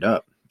cranking it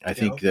up. I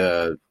think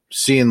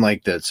seeing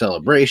like the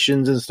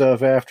celebrations and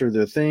stuff after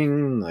the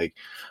thing, like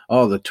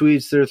all the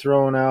tweets they're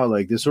throwing out,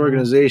 like this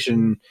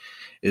organization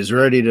is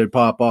ready to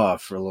pop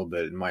off for a little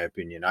bit, in my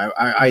opinion.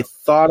 I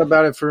thought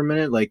about it for a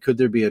minute. Like, could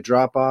there be a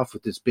drop off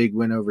with this big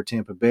win over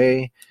Tampa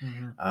Bay?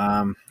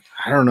 Mm-hmm.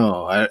 I don't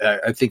know.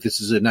 I think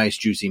this is a nice,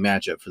 juicy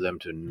matchup for them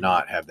to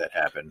not have that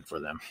happen for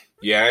them.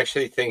 Yeah, I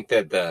actually think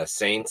that the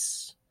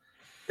Saints,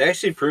 they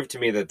actually proved to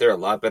me that they're a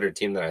lot better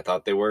team than I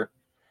thought they were.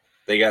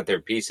 They got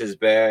their pieces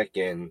back,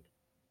 and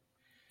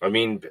I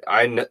mean,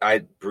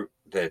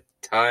 the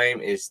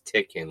time is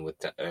ticking with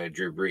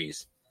Drew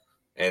Brees,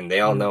 and they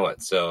all know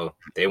it, so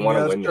they want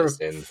to win this.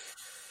 And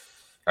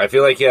I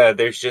feel like,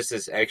 there's just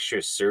this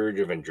extra surge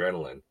of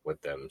adrenaline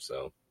with them.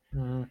 So,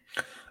 and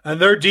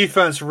their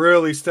defense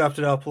really stepped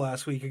it up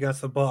last week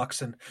against the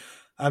Bucs, and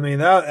I mean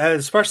that,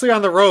 especially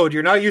on the road,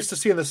 you're not used to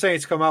seeing the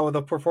Saints come out with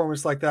a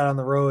performance like that on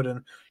the road,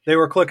 and they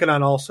were clicking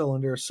on all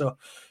cylinders. So,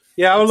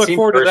 yeah, I would look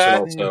forward to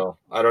that. So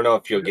I don't know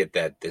if you'll get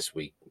that this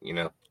week.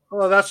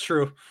 Well, that's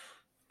true.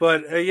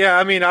 But, yeah,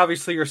 I mean,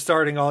 obviously you're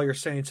starting all your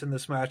Saints in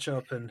this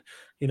matchup and,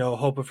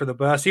 hoping for the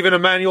best. Even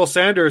Emmanuel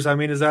Sanders, I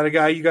mean, is that a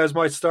guy you guys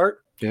might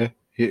start? Yeah,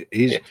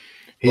 he's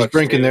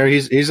brinking there.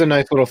 He's a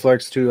nice little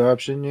flex 2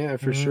 option, yeah,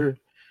 for sure.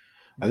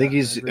 I think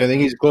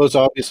he's close.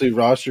 Obviously,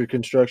 roster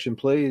construction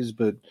plays,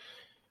 but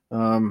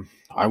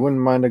I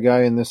wouldn't mind a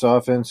guy in this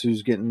offense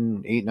who's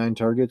getting 8-9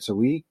 targets a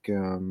week.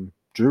 Drew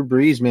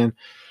Brees, man.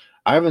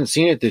 I haven't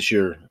seen it this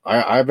year.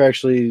 I've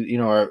actually,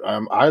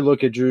 I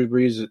look at Drew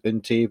Brees in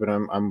tape, and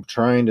I'm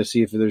trying to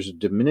see if there's a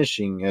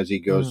diminishing as he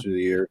goes through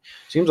the year.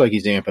 Seems like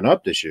he's amping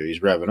up this year. He's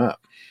revving up.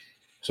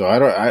 So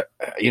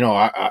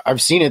I've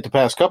seen it the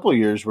past couple of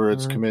years where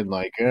it's come in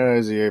like,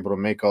 is he able to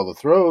make all the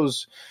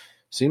throws?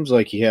 Seems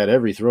like he had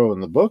every throw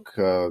in the book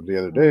the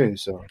other day.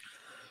 So.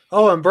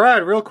 Oh, and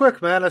Brad, real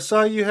quick, man, I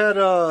saw you had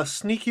a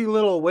sneaky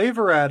little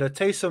waiver ad at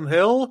Taysom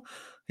Hill.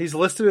 He's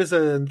listed as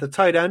the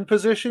tight end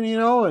position,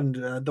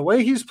 and the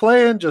way he's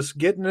playing, just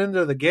getting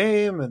into the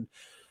game and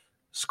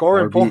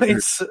scoring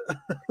points.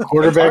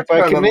 Quarterback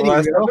by committee.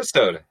 Last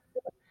episode.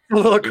 A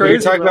little crazy. We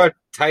were talking about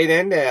tight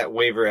end at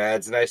waiver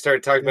ads, and I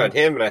started talking about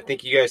him, and I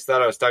think you guys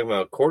thought I was talking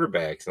about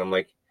quarterbacks, and I'm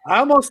like, I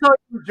almost thought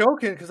you were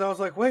joking because I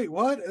was like, wait,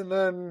 what? And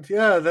then,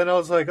 then I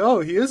was like, oh,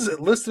 he is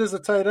listed as a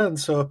tight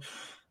end, so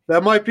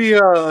that might be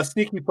a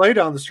sneaky play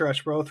down the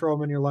stretch, bro. Throw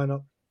him in your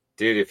lineup.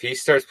 Dude, if he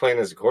starts playing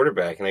as a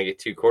quarterback and I get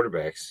 2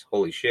 quarterbacks,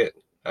 holy shit.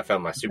 I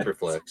found my super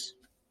flex.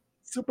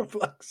 Super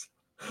flex.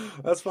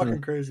 That's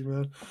fucking crazy,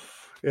 man.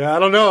 Yeah, I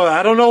don't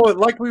know.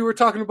 Like we were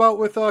talking about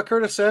with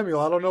Curtis Samuel,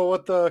 I don't know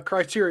what the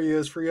criteria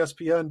is for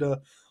ESPN to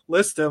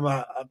list him.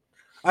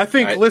 I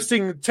think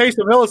listing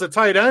Taysom Hill as a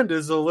tight end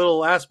is a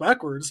little ass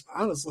backwards,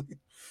 honestly.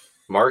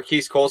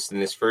 Marquise Colston,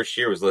 his first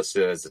year, was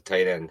listed as a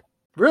tight end.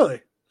 Really?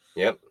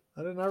 Yep.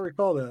 I did not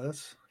recall that.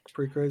 That's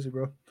pretty crazy,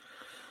 bro.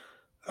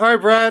 All right,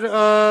 Brad.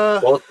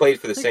 Both played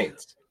for the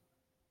Saints.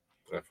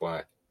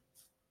 FYI.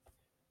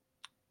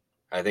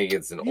 I think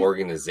it's an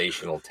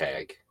organizational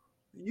tag.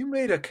 You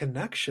made a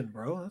connection,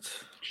 bro.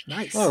 That's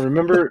nice. Oh,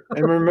 remember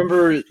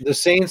the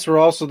Saints were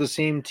also the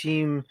same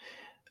team.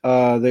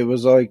 That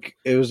was like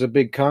it was a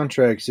big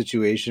contract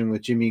situation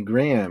with Jimmy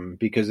Graham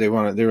because they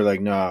were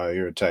like, no,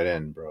 you're a tight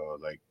end, bro.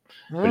 Like,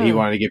 but he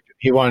wanted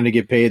to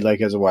get paid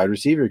like as a wide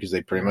receiver because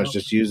they pretty much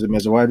just used him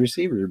as a wide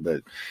receiver.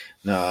 But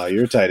no,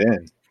 you're a tight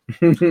end.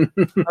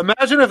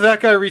 Imagine if that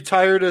guy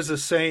retired as a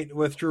Saint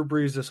with Drew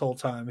Brees this whole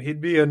time. He'd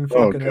be in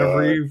fucking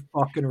every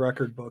fucking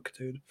record book,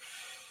 dude.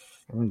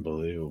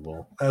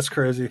 Unbelievable. That's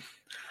crazy.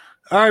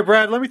 All right,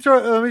 Brad, let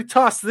me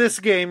toss this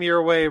game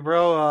your way,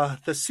 bro.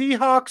 The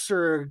Seahawks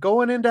are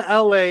going into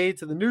LA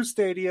to the new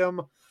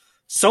stadium,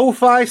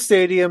 SoFi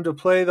Stadium, to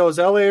play those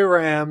LA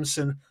Rams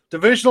and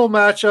divisional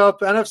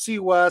matchup, NFC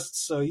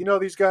West. So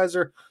these guys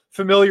are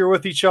familiar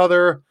with each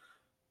other.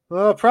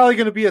 Probably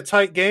going to be a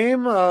tight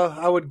game,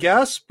 I would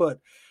guess. But,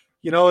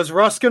 is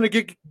Russ going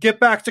to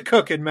get back to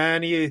cooking,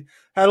 man? He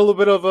had a little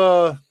bit of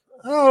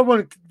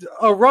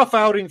a rough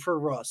outing for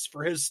Russ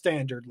for his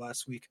standard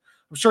last week.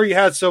 I'm sure you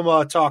had some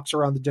talks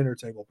around the dinner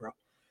table, bro.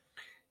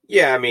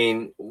 Yeah, I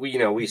mean,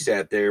 we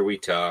sat there, we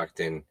talked,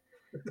 and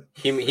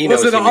he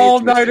knows. Was it an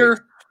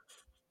all-nighter?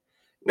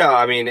 No,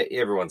 I mean,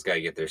 everyone's got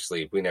to get their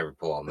sleep. We never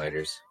pull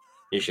all-nighters.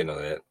 You should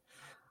know that.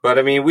 But,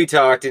 I mean, we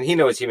talked, and he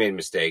knows he made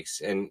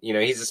mistakes. And,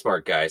 he's a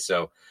smart guy.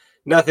 So,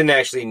 nothing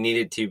actually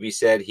needed to be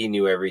said. He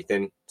knew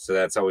everything. So,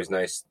 that's always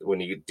nice when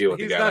you deal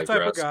with a guy like Russ. He's that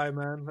type of guy,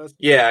 man.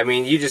 Yeah, I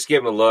mean, you just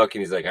give him a look,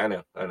 and he's like, I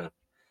know.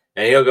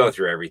 And he'll go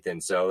through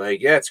everything. So,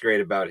 that's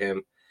great about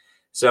him.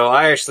 So,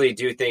 I actually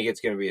do think it's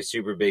going to be a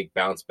super big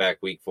bounce-back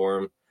week for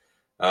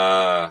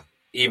him.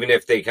 Even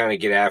if they kind of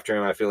get after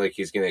him, I feel like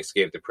he's going to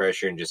escape the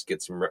pressure and just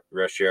get some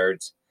rush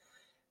yards.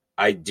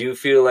 I do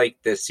feel like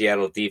the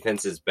Seattle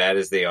defense, as bad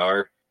as they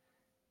are,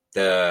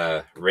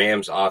 the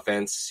Rams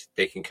offense,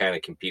 they can kind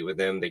of compete with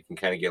them. They can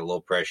kind of get a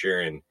little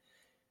pressure, and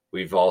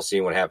we've all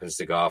seen what happens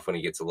to Goff when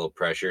he gets a little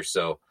pressure.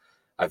 So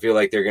I feel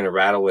like they're going to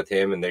rattle with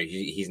him, and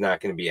he's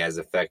not going to be as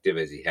effective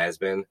as he has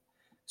been.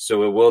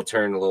 So it will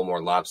turn a little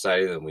more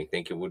lopsided than we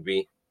think it would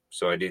be.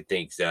 So I do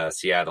think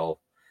Seattle,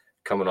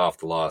 coming off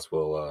the loss,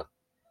 will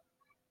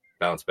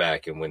bounce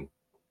back and win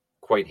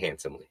quite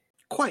handsomely.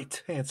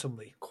 Quite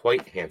handsomely.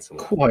 Quite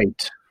handsomely.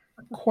 Quite.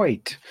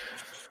 quite.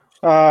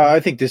 I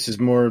think this is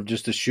more of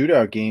just a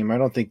shootout game. I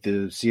don't think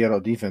the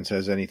Seattle defense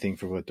has anything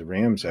for what the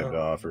Rams have to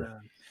offer.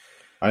 Man.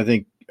 I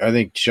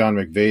think Sean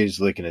McVay's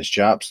licking his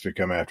chops to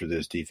come after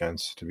this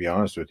defense, to be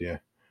honest with you.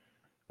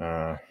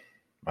 I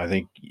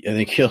think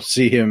he'll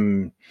see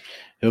him.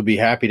 He'll be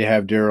happy to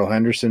have Darrell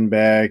Henderson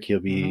back. He'll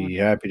be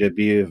happy to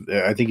be.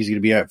 I think he's going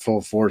to be at full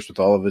force with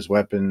all of his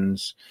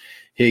weapons.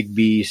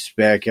 Higbee's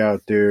back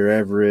out there.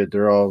 Everett,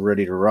 they're all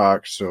ready to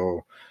rock.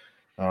 So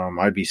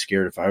I'd be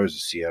scared if I was a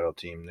Seattle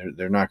team.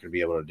 They're not going to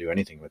be able to do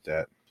anything with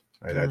that.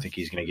 I think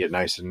he's going to get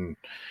nice and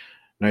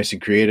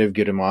creative,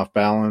 get him off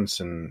balance,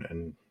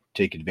 and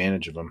take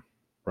advantage of them.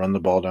 Run the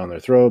ball down their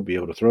throat, be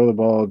able to throw the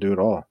ball, do it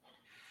all.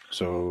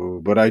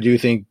 So, but I do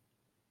think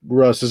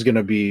Russ is going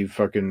to be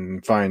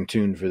fucking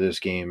fine-tuned for this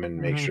game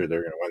and make sure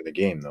they're going to win the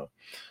game, though.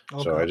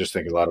 Okay. So I just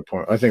think a lot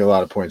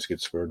of points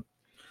get scored.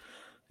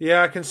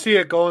 Yeah, I can see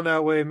it going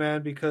that way,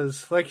 man,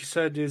 because like you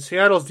said, dude,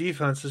 Seattle's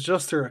defense is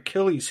just their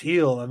Achilles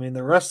heel. I mean,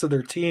 the rest of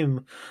their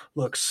team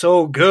looks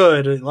so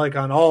good, like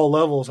on all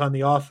levels on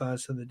the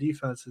offense, and the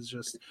defense is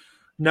just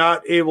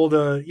not able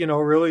to,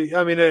 really.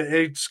 I mean,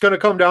 it's going to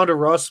come down to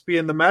Russ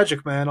being the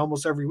magic man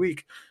almost every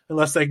week,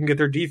 unless they can get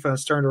their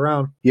defense turned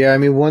around. Yeah, I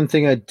mean, one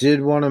thing I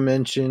did want to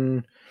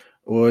mention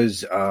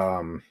was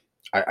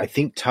I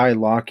think Ty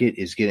Lockett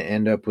is going to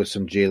end up with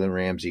some Jalen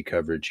Ramsey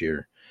coverage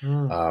here.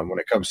 When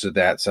it comes to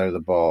that side of the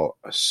ball.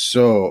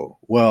 So,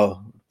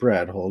 well,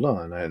 Brad, hold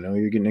on. I know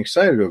you're getting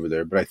excited over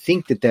there, but I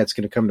think that's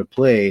going to come to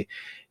play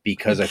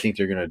because I think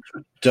they're going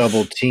to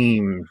double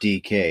team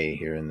DK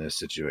here in this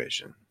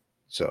situation.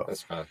 So,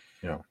 that's fine.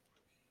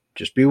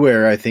 Just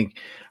beware. I think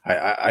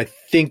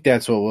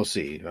that's what we'll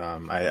see.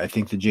 I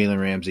think the Jalen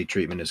Ramsey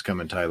treatment is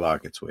coming Ty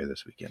Lockett's way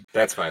this weekend.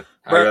 That's fine.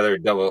 I'd rather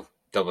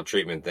double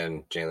treatment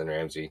than Jalen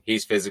Ramsey.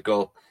 He's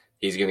physical.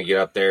 He's going to get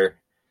up there.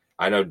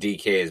 I know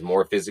DK is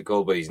more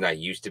physical, but he's not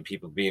used to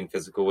people being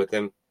physical with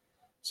him.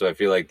 So I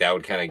feel like that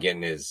would kind of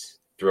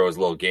throw his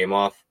little game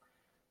off,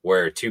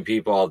 where two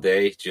people all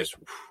day just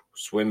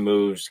swim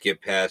moves,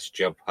 get past,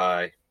 jump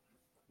high,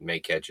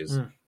 make catches.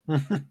 All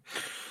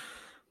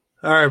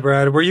right,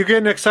 Brad. Were you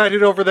getting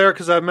excited over there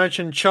because I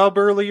mentioned Chubb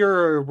earlier,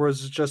 or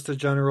was it just a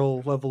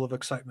general level of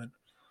excitement?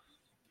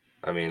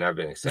 I mean, I've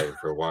been excited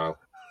for a while.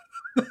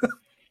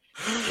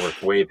 We're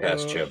way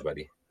past Chubb,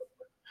 buddy.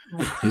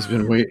 He's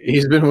been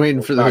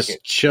waiting for this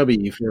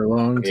chubby for a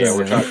long time. Yeah,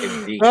 we're talking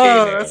DK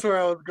now. That's where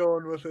I was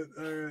going with it.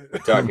 All right. We're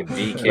talking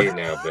DK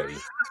now, buddy.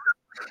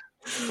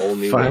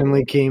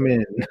 Finally came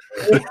in.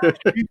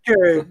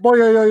 DK.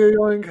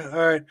 Boing.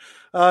 All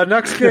right.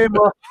 Next game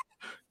up,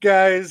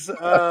 guys.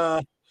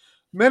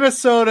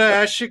 Minnesota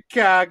at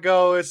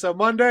Chicago. It's a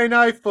Monday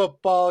Night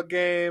Football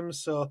game,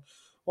 so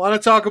want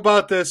to talk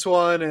about this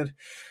one. And,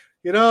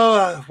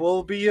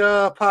 we'll be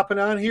popping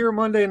on here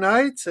Monday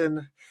night,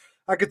 and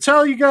I could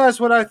tell you guys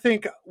what I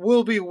think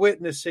we'll be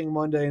witnessing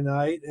Monday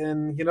night.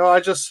 And,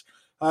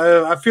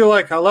 I feel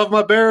like I love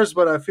my Bears,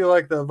 but I feel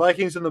like the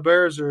Vikings and the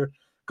Bears are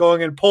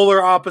going in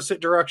polar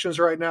opposite directions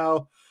right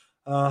now.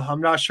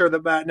 I'm not sure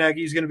that Matt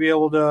Nagy is going to be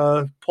able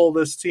to pull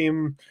this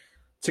team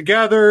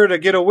together to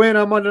get a win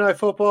on Monday Night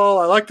Football.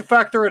 I like the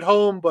fact they're at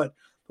home, but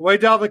the way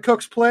Dalvin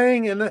Cook's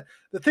playing, and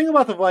the thing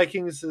about the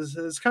Vikings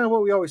is kind of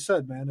what we always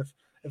said, man.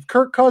 If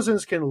Kirk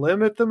Cousins can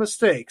limit the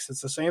mistakes,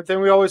 it's the same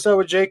thing we always said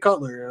with Jay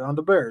Cutler on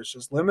the Bears.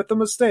 Just limit the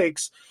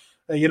mistakes.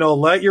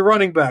 Let your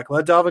running back,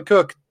 let Dalvin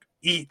Cook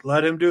eat,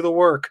 let him do the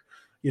work.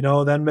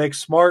 Then make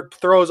smart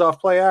throws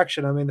off play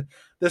action. I mean,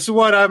 this is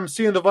what I'm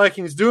seeing the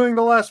Vikings doing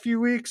the last few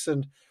weeks,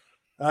 and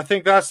I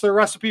think that's their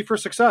recipe for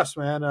success,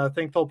 man. I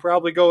think they'll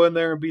probably go in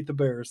there and beat the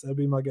Bears. That'd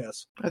be my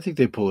guess. I think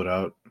they pull it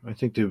out. I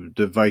think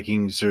the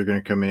Vikings are going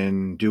to come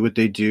in, do what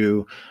they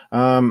do.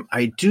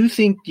 I do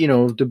think,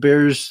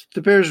 the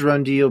Bears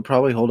run D will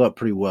probably hold up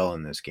pretty well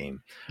in this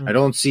game. Mm-hmm. I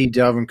don't see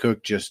Dalvin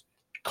Cook just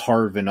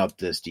carving up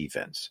this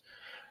defense.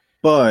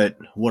 But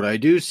what I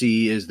do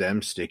see is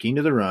them sticking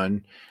to the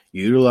run,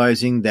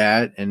 utilizing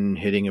that and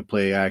hitting a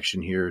play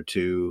action here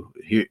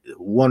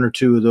one or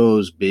two of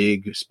those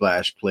big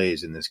splash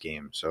plays in this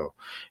game. So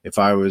if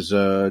I was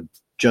a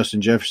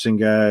Justin Jefferson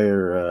guy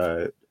or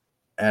a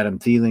Adam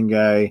Thielen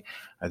guy,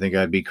 I think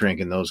I'd be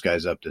cranking those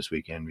guys up this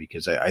weekend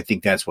because I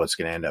think that's what's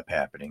going to end up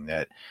happening.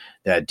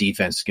 That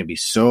defense is going to be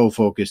so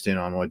focused in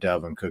on what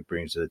Dalvin Cook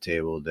brings to the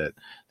table that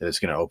it's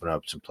going to open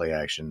up some play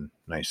action,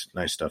 nice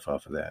stuff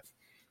off of that.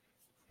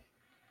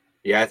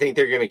 Yeah, I think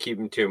they're going to keep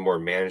him to a more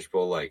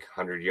manageable,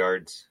 100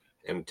 yards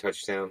and a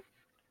touchdown.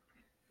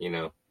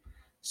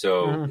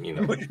 So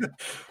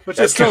which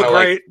is still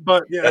great,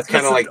 but yeah, that's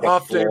kind of like the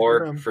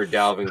floor for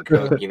Dalvin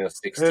Cook.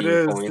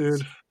 16 points.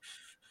 Dude.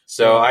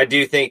 So I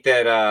do think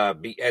that,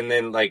 and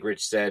then like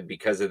Rich said,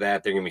 because of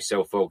that, they're going to be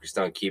so focused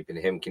on keeping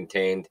him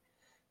contained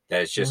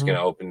that it's just going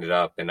to open it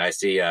up. And I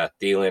see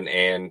Thielen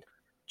and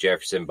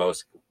Jefferson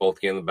both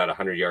getting about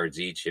 100 yards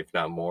each, if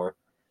not more.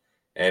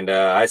 And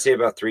I say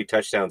about 3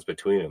 touchdowns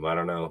between them. I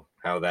don't know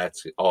how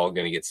that's all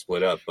going to get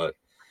split up, but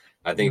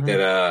I think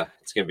that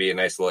it's going to be a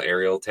nice little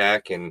aerial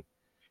attack and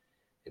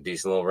a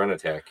decent little run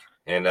attack.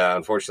 And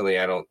unfortunately,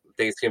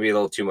 think it's going to be a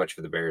little too much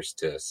for the Bears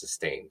to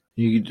sustain.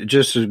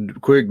 Just a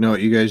quick note,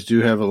 you guys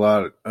do have a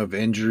lot of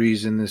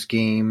injuries in this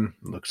game.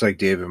 Looks like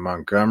David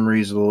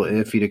Montgomery's a little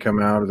iffy to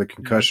come out of the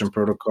concussion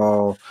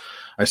protocol.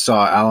 I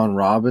saw Allen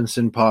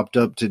Robinson popped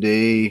up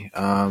today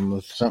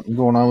with something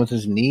going on with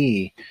his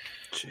knee.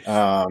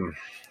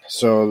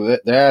 So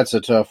that's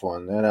a tough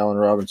one. That Allen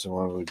Robinson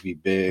one would be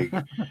big.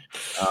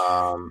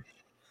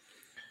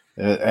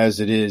 As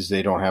it is,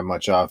 they don't have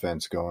much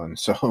offense going.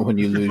 So when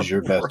you lose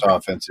your best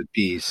offensive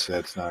piece,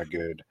 that's not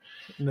good.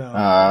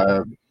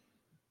 No.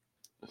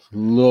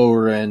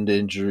 Lower end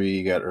injury,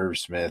 you got Irv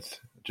Smith.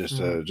 Just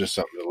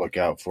something to look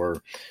out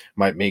for.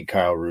 Might make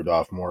Kyle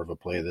Rudolph more of a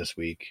play this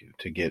week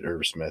to get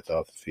Irv Smith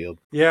off the field.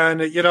 Yeah,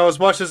 and as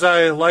much as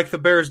I like the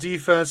Bears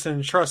defense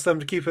and trust them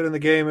to keep it in the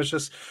game, it's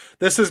just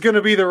this is going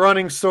to be the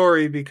running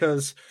story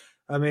because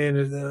I mean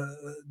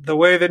the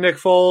way that Nick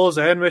Foles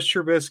and Mitch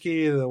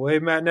Trubisky, the way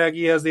Matt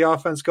Nagy has the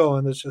offense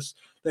going, it's just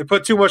they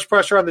put too much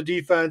pressure on the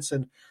defense,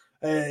 and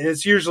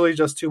it's usually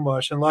just too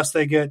much unless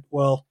they get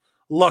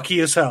lucky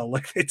as hell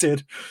like they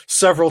did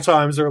several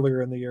times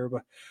earlier in the year,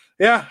 but.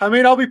 Yeah, I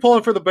mean, I'll be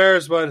pulling for the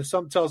Bears, but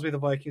something tells me the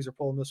Vikings are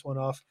pulling this one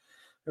off.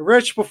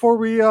 Rich, before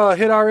we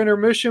hit our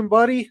intermission,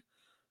 buddy,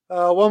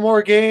 one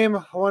more game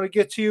I want to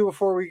get to you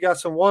before we got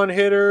some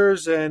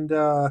one-hitters, and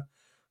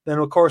then,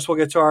 of course, we'll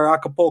get to our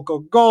Acapulco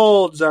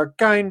Golds, our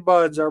Kind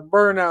Buds, our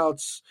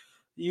Burnouts.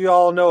 You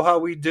all know how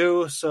we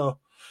do, so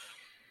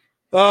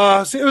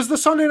it was the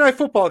Sunday Night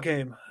Football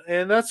game,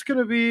 and that's going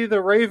to be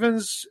the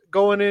Ravens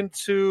going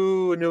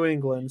into New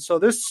England. So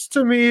this,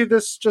 to me,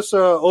 this just an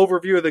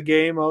overview of the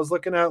game. I was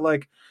looking at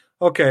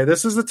okay,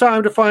 this is the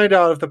time to find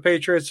out if the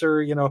Patriots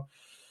are,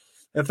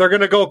 if they're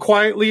going to go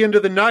quietly into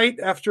the night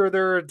after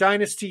their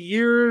dynasty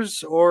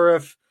years, or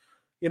if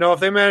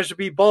they manage to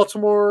beat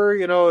Baltimore,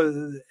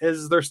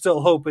 is there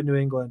still hope in New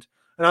England?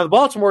 And on the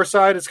Baltimore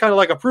side, it's kind of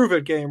like a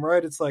prove-it game,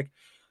 right? It's like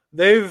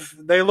they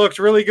looked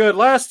really good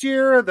last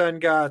year, then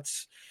got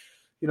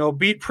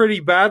beat pretty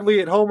badly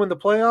at home in the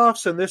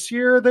playoffs, and this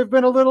year they've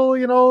been a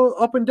little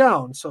up and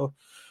down. So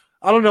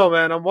I don't know,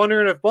 man. I'm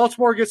wondering if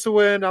Baltimore gets a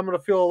win, I'm going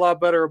to feel a lot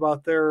better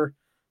about their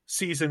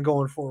season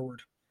going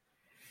forward.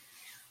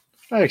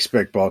 I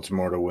expect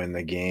Baltimore to win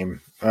the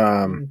game.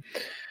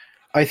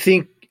 I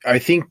think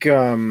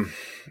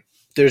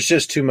there's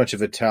just too much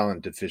of a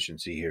talent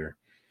deficiency here.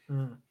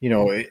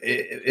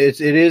 It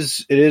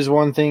is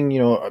one thing,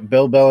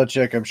 Bill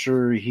Belichick, I'm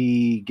sure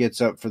he gets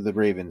up for the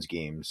Ravens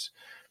games.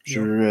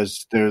 Sure,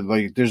 as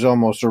there's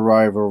almost a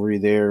rivalry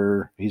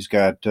there. He's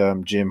got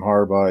Jim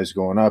Harbaugh is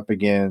going up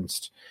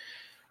against.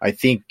 I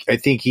think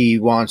he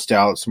wants to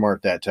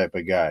outsmart that type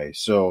of guy.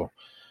 So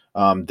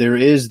there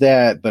is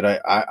that, but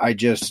I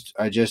just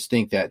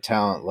think that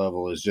talent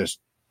level is just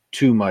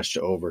too much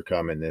to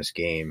overcome in this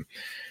game.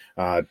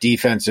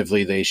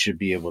 Defensively, they should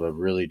be able to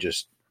really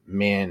just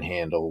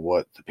manhandle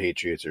what the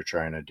Patriots are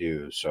trying to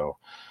do. So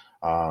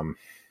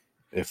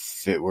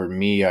if it were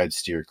me, I'd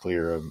steer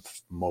clear of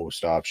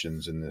most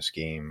options in this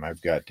game.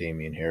 I've got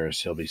Damian Harris.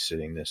 He'll be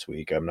sitting this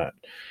week. I'm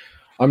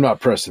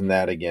not pressing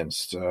that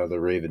against the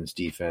Ravens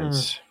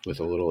defense with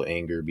a little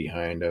anger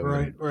behind them.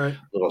 Right.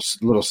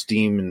 Little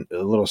steam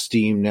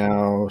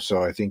now.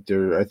 So I think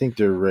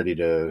they're ready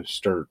to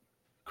start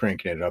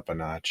cranking it up a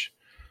notch.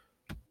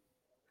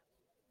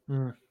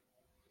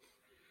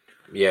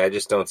 Yeah, I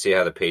just don't see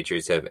how the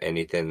Patriots have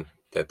anything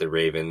that the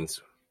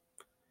Ravens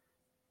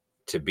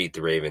to beat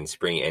the Ravens,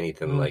 bring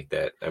anything like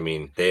that. I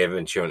mean, they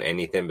haven't shown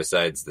anything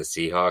besides the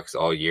Seahawks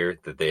all year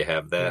that they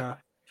have that. Yeah.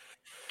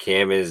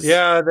 Cam is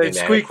they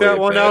squeaked that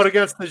one out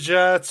against the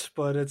Jets,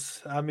 but it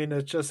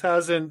just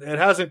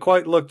hasn't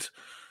quite looked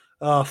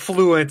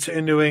fluent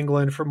in New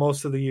England for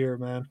most of the year,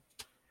 man.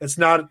 It's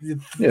not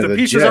the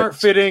pieces aren't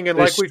fitting, and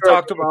like we've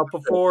talked about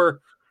before.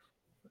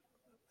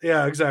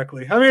 Yeah,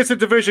 exactly. I mean, it's a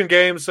division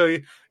game, so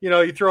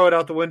you throw it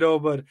out the window,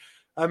 but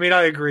I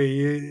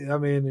agree.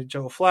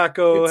 Joe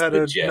Flacco had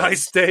a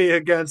nice day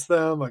against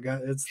them.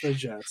 It's the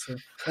Jets,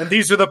 and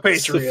these are the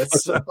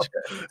Patriots. So.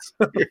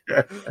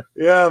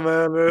 Yeah,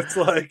 man. It's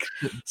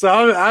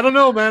I don't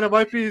know, man. It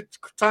might be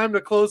time to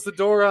close the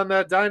door on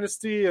that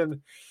dynasty, and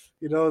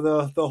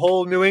the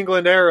whole New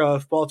England era.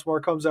 If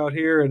Baltimore comes out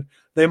here, and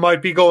they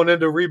might be going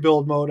into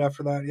rebuild mode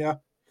after that. Yeah.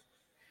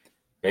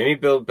 Maybe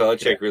Bill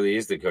Belichick really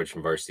is the coach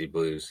from Varsity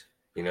Blues.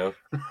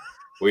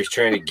 Where he's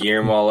trying to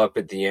gear them all up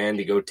at the end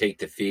to go take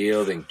the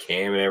field, and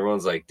Cam and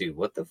everyone's like, dude,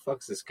 what the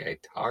fuck's this guy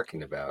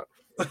talking about?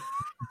 He's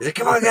like,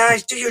 come on,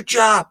 guys, do your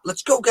job.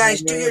 Let's go,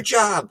 guys, do your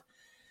job.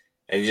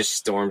 And he just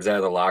storms out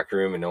of the locker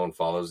room and no one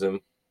follows him.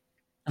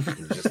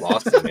 He just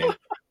lost it, man.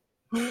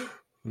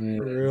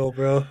 For real,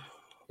 bro.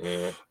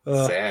 Yeah,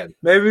 sad.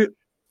 Maybe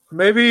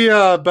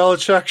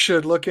Belichick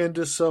should look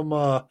into some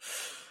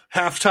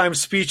halftime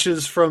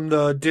speeches from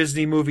the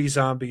Disney movie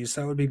Zombies.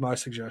 That would be my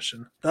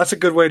suggestion. That's a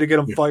good way to get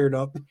them fired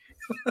up.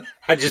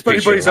 I just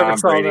picture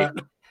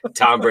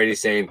Tom Brady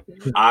saying,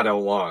 I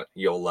don't want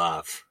your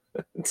love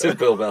to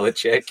Bill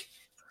Belichick.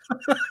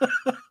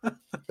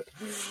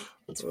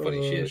 That's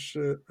funny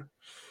shit.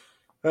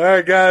 All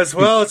right, guys.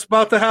 Well, it's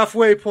about the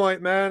halfway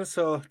point, man.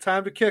 So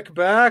time to kick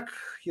back,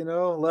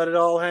 let it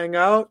all hang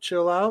out,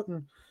 chill out,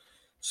 and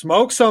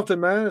smoke something,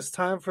 man. It's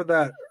time for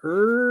that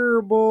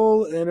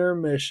herbal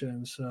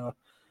intermission. So,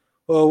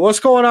 well, what's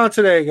going on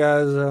today,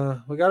 guys?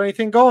 We got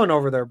anything going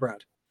over there,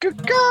 Brad? Yeah,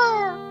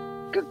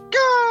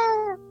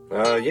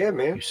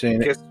 man. You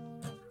saying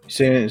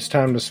it's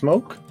time to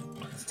smoke?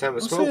 It's time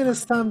to I'm smoke. saying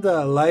it's time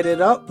to light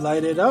it up.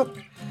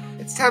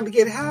 It's time to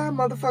get high,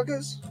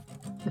 motherfuckers.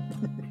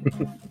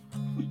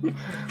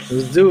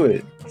 Let's do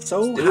it.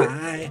 So do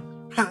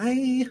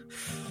high.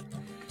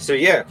 So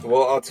yeah,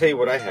 well, I'll tell you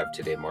what I have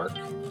today, Mark.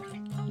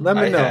 Let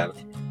me know.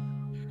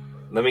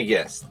 Let me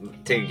guess.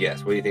 Take a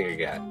guess. What do you think I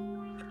got?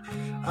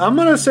 I'm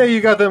gonna say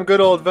you got them good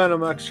old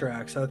Venom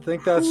extracts. I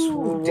think that's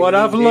what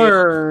I've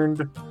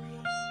learned.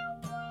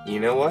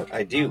 You know what?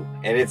 I do,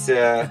 and it's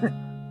a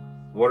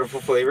wonderful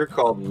flavor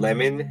called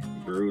lemon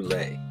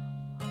brulee.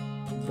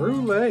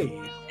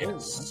 Brulee.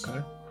 Yes. Oh,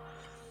 okay.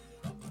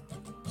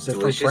 Is it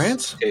from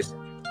France?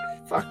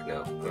 Fuck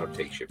no. I don't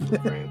take shit from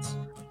France.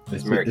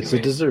 It's American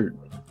a dessert.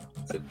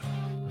 It's a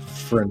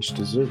French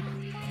dessert.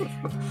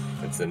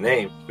 That's the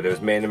name, but it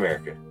was made in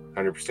America.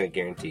 100%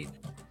 guaranteed.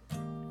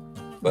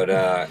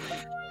 But,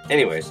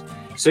 anyways.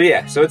 So,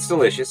 yeah. So, it's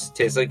delicious.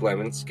 Tastes like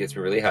lemons. Gets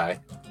me really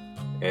high.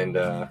 And,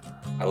 I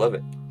love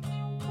it.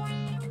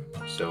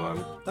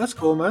 So, that's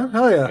cool, man.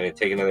 Hell yeah. I'm going to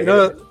take another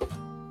hit.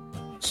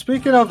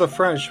 Speaking of the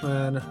French,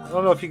 man, I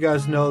don't know if you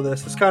guys know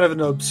this. It's kind of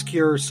an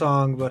obscure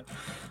song, but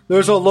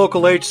there's a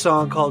Local H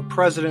song called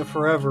President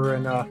Forever,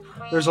 and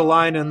there's a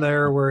line in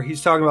there where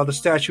he's talking about the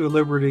Statue of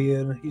Liberty,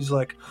 and he's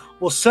like,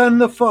 "We'll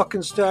send the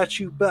fucking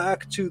statue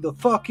back to the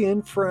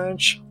fucking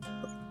French."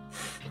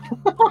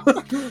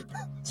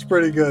 It's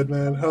pretty good,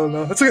 man. I don't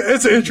know. It's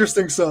an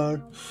interesting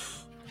song.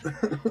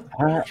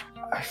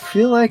 I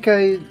feel like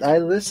I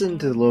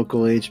listened to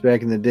Local H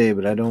back in the day,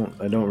 but I don't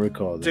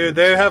recall that. Dude,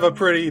 they have a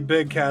pretty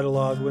big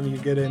catalog when you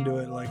get into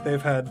it. Like,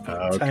 they've had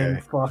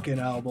 10 fucking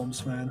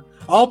albums, man.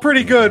 All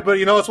pretty good, but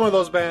it's one of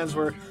those bands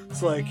where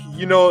it's like,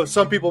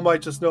 some people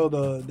might just know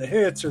the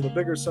hits or the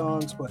bigger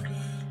songs, but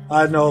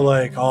I know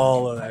like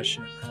all of that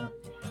shit, man.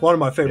 One of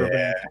my favorite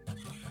bands.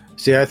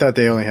 See, I thought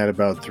they only had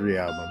about 3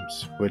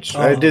 albums, which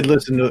I did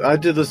listen to. I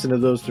did listen to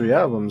those 3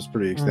 albums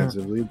pretty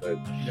extensively, but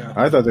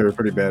I thought they were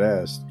pretty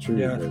badass. True,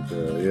 but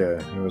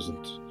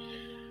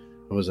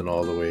it wasn't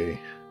all the way.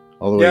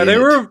 Yeah, they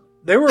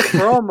were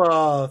from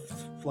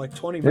like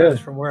 20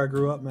 minutes from where I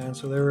grew up, man.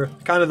 So they were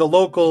kind of the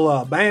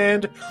local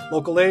band,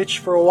 Local H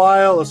for a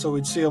while. So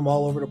we'd see them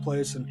all over the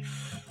place, and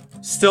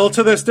still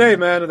to this day,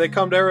 man. If they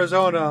come to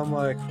Arizona, I'm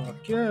like,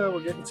 fuck yeah, we're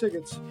getting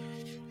tickets.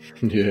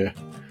 Yeah.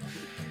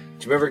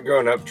 Do you remember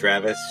growing up,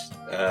 Travis?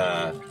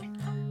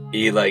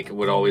 He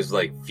would always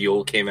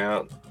Fuel came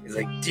out. He's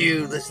like,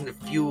 dude, listen to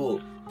Fuel.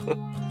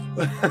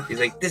 He's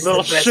like, this is the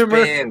best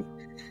Shimmer. band.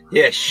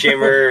 Yeah,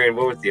 Shimmer, and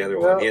what was the other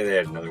one? Yeah, they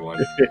had another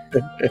one.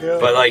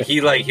 But he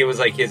was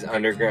his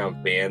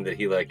underground band that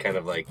he kind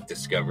of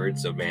discovered.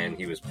 So man,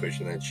 he was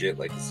pushing that shit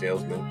like the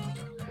salesman.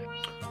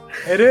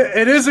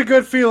 It is a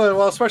good feeling,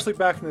 well, especially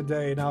back in the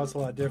day. Now it's a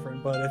lot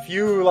different. But if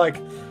you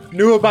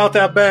knew about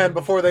that band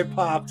before they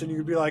popped, and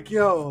you'd be like,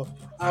 "Yo,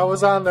 I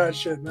was on that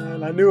shit,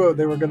 man. I knew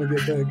they were gonna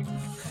get big."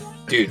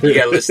 Dude, you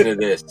gotta listen to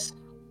this.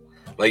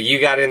 You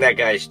got in that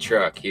guy's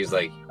truck. He was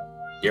like,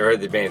 "You ever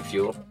heard the band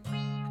Fuel?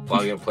 Well,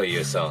 I'm gonna play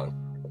you a song."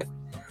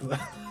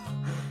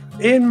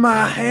 In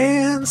my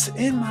hands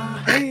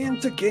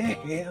again.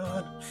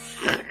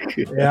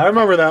 Yeah, I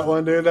remember that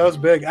one, dude. That was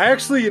big. I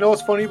actually,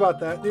 what's funny about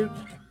that, dude?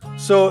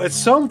 So at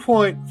some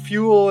point,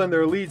 Fuel and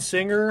their lead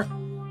singer,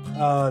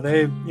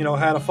 they,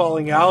 had a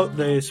falling out.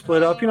 They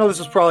split up. This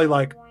is probably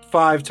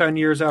 5-10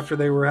 years after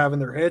they were having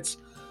their hits.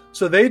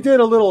 So they did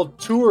a little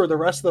tour, the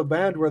rest of the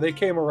band, where they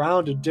came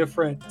around to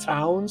different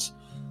towns,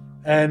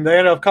 and they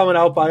ended up coming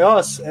out by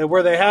us, and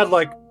where they had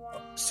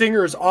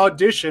singers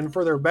audition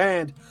for their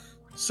band.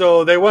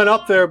 So they went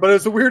up there, but it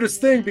was the weirdest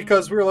thing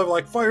because we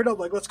were fired up,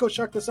 let's go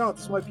check this out.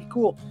 This might be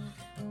cool.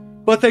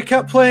 But they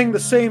kept playing the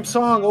same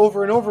song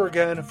over and over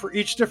again for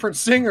each different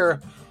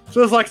singer.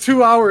 So it was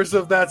 2 hours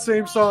of that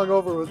same song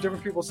over with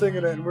different people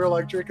singing it. And we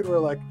were drinking. We were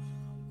all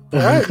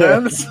right,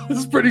 man, this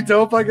is pretty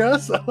dope, I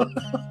guess.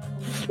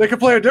 They could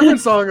play a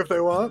different song if they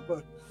want,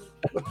 but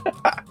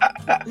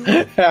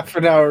half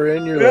an hour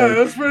in, you're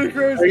that's pretty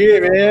crazy.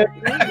 Okay,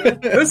 man.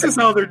 This is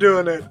how they're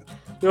doing it.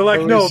 They're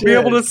no, be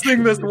able to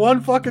sing this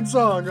one fucking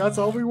song. That's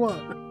all we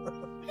want.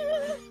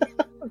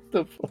 What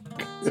the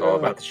fuck? It's all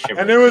about the Shimmer.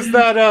 And there was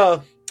that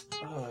I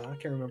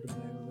can't remember the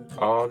name of it.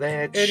 All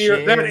that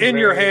in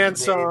your hand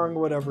song,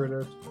 whatever it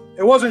is.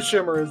 It wasn't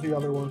Shimmer, is the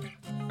other one.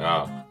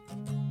 Oh.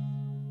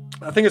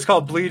 I think it's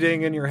called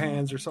Bleeding in Your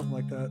Hands or something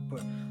like that.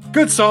 But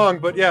good song,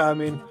 but yeah,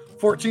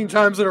 14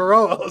 times in a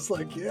row, I was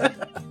like, yeah.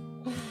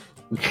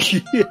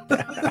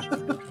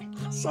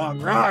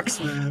 Song rocks,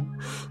 man.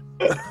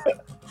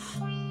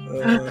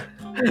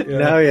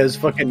 Now he has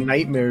fucking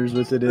nightmares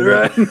with it.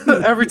 Right?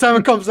 Every time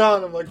it comes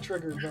out, I'm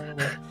triggered, man.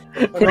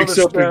 Wakes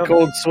up in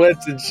cold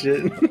sweats and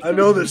shit. I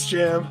know this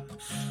jam.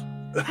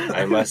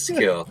 I must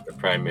kill the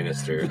Prime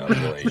Minister of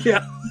Malaysia.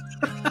 Yeah.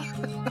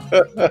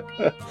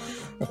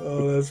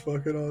 Oh, that's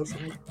fucking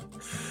awesome.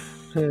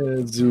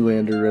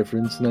 Zoolander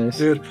reference, nice.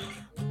 Dude,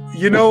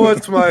 you know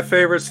what's my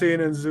favorite scene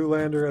in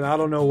Zoolander, and I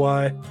don't know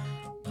why,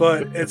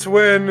 but it's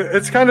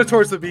kind of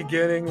towards the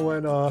beginning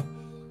when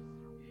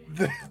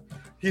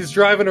he's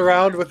driving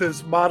around with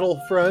his model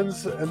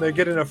friends and they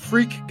get in a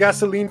freak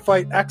gasoline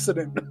fight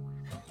accident.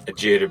 A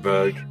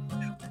jitterbug.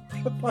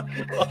 Oh my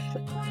god.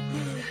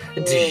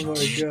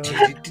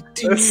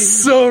 That's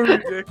so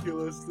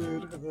ridiculous,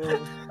 dude.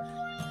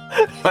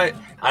 I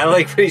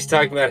like when he's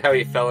talking about how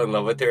he fell in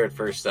love with her at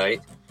first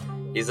sight.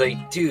 He's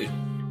like, dude, you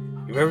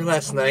remember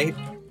last night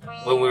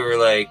when we were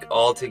like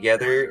all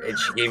together and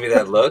she gave me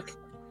that look?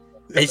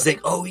 And he's like,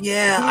 oh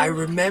yeah, I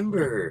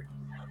remember.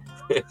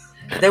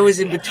 That was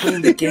in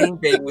between the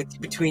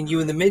gangbang between you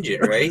and the midget,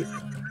 right?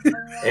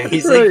 And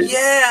he's like,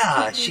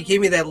 yeah, she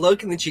gave me that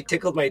look and then she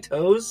tickled my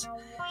toes.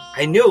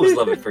 I knew it was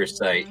love at first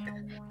sight.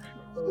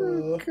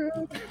 Oh,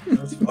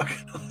 that's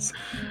fucking awesome.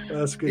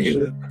 That's good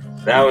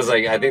shit. That was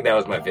I think that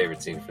was my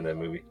favorite scene from that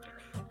movie.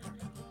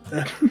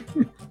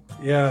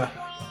 Yeah.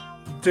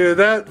 Dude,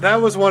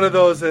 that was one of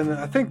those, and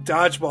I think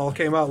Dodgeball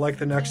came out like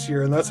the next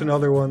year, and that's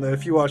another one that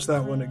if you watch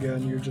that one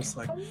again, you're just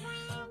like,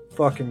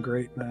 fucking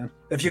great, man.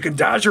 If you can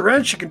dodge a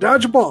wrench, you can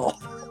dodge a ball.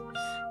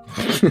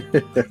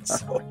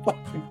 So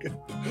fucking good.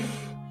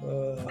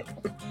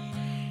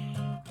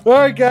 All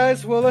right,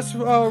 guys. Well, let's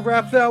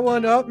wrap that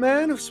one up,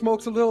 man.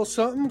 Smoked a little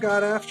something,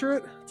 got after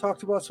it,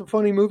 talked about some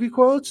funny movie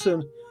quotes,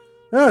 and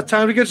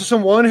time to get to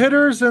some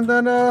one-hitters, and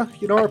then, our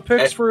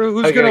picks for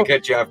who's going to... I'm going to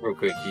cut you off real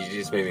quick. You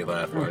just made me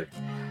laugh hard.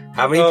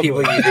 How many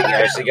people do you think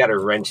actually got a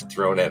wrench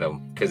thrown at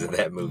them because of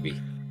that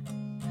movie?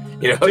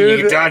 You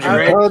can dodge a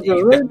wrench,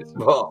 you can dodge a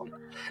ball.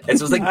 And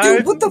so it's like,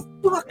 dude, what the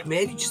fuck,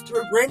 man? You just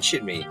threw a wrench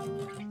at me.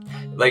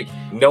 Like,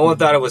 no one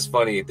thought it was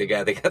funny, the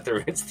guy that got the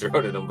wrench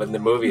thrown at him, but in the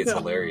movie it's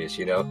hilarious,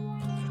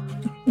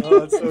 Oh,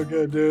 that's so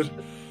good, dude.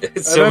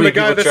 And so many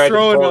people tried to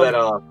pull that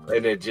off,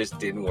 and it just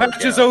didn't work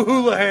Patches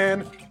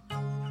O'Houlihan.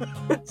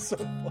 So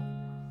funny.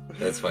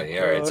 That's funny.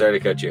 All right, sorry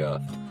to cut you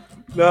off.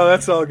 No,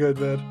 that's all good,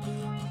 man.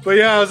 But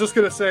yeah, I was just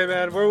gonna say,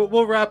 man,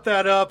 we'll wrap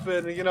that up,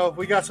 and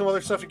we got some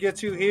other stuff to get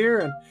to here,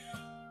 and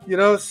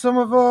some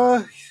of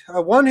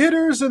one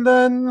hitters, and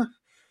then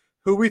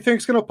who we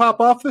think's gonna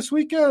pop off this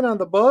weekend on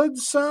the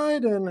Buds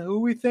side, and who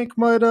we think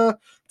might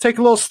take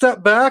a little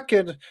step back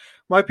and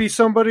might be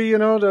somebody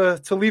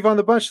to leave on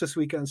the bench this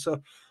weekend.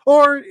 So,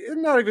 or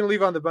not even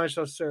leave on the bench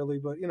necessarily,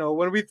 but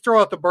when we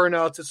throw out the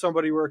burnouts, it's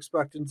somebody we're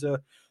expecting to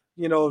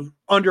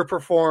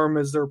underperform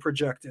as they're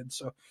projected.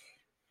 So.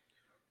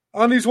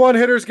 On these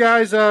one-hitters,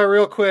 guys,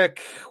 real quick,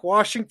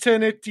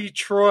 Washington at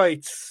Detroit.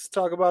 Let's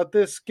talk about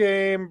this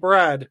game.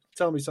 Brad,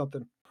 tell me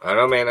something. I don't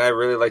know, man. I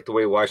really like the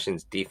way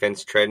Washington's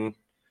defense treading.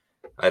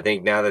 I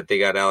think now that they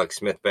got Alex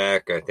Smith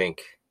back, I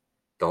think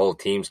the whole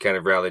team's kind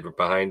of rallied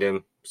behind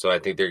him. So I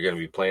think they're going to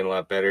be playing a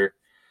lot better.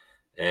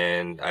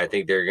 And I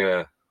think they're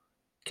going to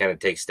kind of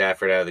take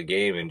Stafford out of the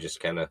game and just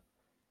kind of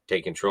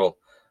take control.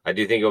 I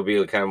do think it'll be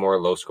a kind of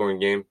more low-scoring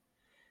game,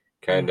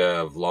 kind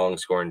of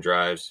long-scoring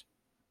drives.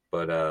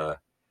 But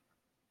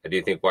I do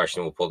think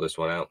Washington will pull this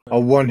one out.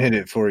 I'll one-hit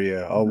it for you.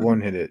 I'll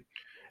one-hit it.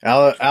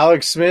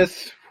 Alex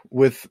Smith,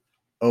 with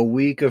a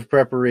week of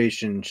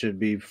preparation, should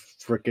be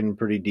freaking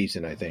pretty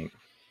decent, I think.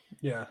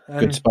 Yeah.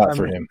 Good spot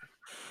for him.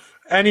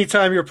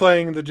 Anytime you're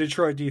playing the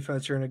Detroit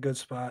defense, you're in a good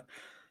spot.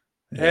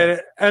 Yeah.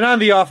 And on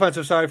the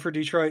offensive side for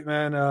Detroit,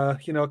 man,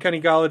 Kenny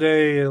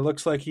Golladay, it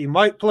looks like he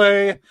might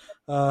play.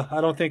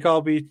 I don't think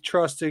I'll be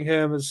trusting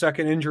him as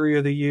second injury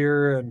of the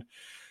year, and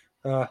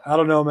I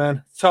don't know,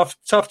 man. Tough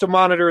to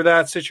monitor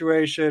that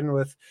situation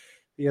with,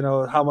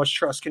 how much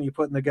trust can you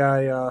put in the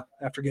guy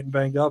after getting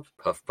banged up.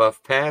 Puff,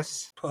 puff,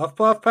 pass. Puff,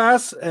 puff,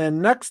 pass.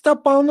 And next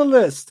up on the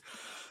list,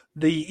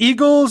 the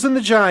Eagles and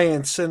the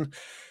Giants. And,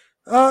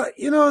 I've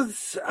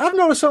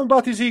noticed something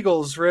about these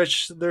Eagles,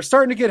 Rich. They're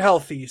starting to get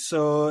healthy.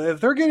 So if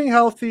they're getting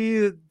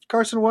healthy,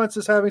 Carson Wentz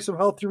is having some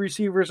healthy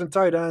receivers and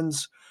tight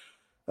ends.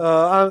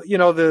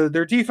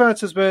 Their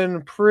defense has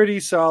been pretty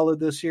solid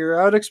this year.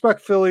 I would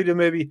expect Philly to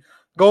maybe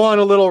go on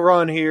a little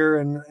run here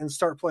and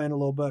start playing a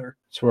little better.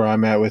 That's where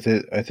I'm at with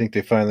it. I think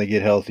they finally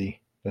get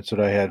healthy. That's what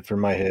I had for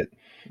my hit.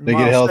 They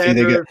get healthy.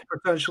 Sanders,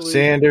 they get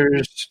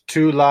Sanders,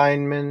 two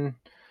linemen,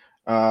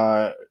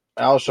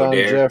 Alshon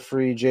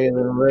Jeffrey,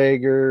 Jalen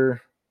Reagor.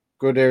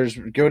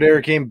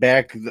 Goddard came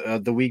back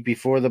the week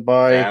before the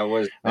bye.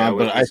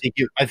 I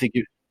think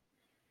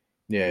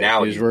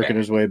now he's working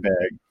his way back.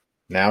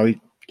 Now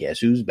guess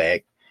who's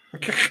back?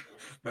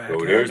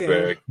 Godard's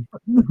back.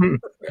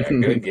 Back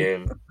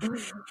again.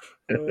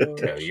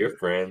 Tell your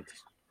friends.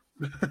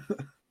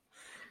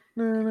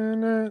 All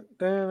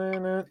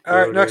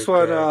right, next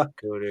one.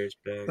 Godard's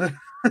back.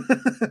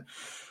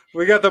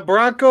 We got the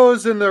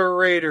Broncos and the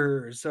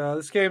Raiders.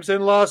 This game's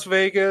in Las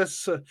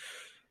Vegas.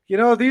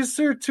 These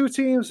are two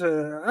teams.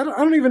 I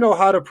don't even know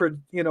how to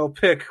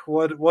pick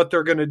what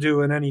they're going to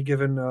do in any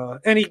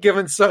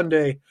given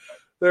Sunday.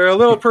 They're a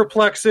little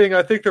perplexing.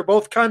 I think they're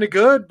both kind of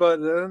good,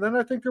 but then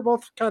I think they're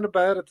both kind of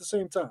bad at the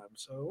same time.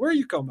 So where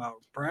you come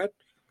out, Brad?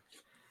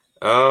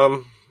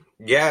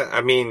 Yeah,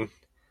 I mean,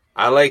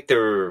 I like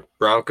the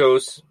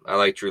Broncos. I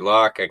like Drew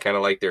Lock. I kind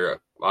of like their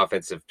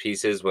offensive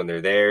pieces when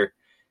they're there.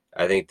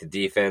 I think the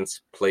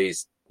defense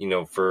plays,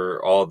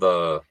 for all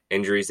the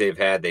injuries they've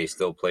had, they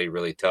still play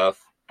really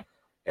tough.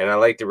 And I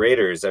like the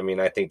Raiders. I mean,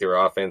 I think their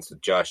offense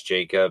with Josh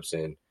Jacobs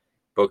and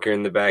Booker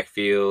in the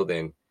backfield.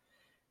 And,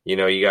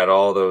 you got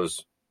all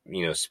those,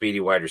 speedy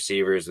wide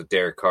receivers with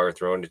Derek Carr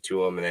throwing it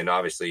to them. And then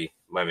obviously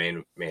my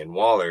man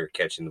Waller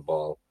catching the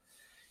ball.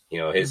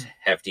 His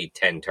hefty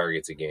 10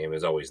 targets a game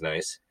is always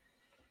nice.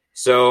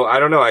 So, I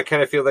don't know. I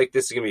kind of feel like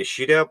this is going to be a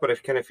shootout, but I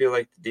kind of feel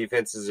like the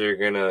defenses are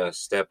going to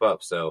step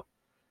up. So,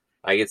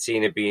 I could see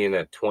it being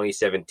a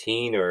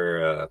 2017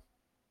 or,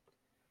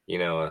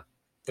 a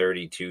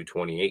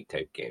 32-28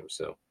 type game.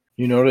 So,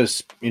 you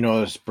notice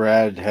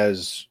Brad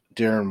has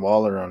Darren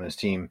Waller on his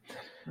team.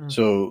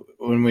 So,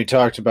 when we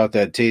talked about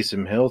that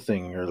Taysom Hill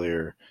thing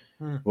earlier,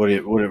 what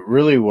it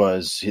really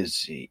was,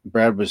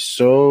 Brad was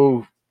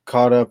so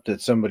caught up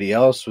that somebody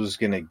else was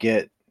going to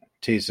get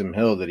Taysom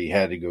Hill that he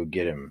had to go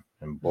get him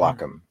and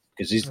block him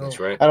because that's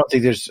right. I don't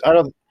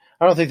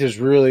think there's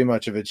really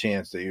much of a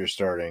chance that you're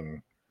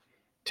starting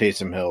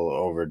Taysom Hill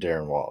over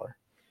Darren Waller.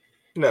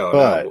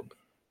 No,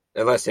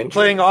 unless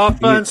playing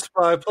offense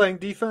by playing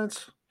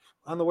defense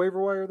on the waiver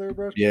wire there,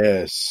 bro.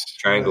 Yes,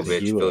 triangle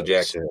bitch, Phil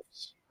Jackson.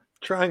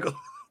 Triangle.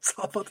 It's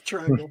all about the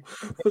triangle.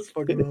 That's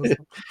fucking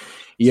awesome.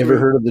 You ever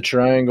heard of the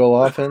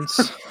triangle offense?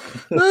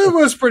 It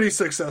was pretty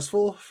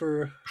successful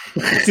for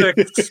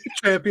 6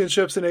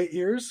 championships in 8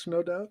 years,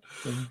 no doubt.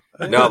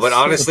 No, but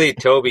honestly,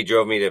 Toby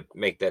drove me to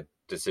make that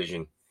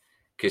decision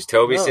because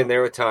Toby's sitting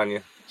there with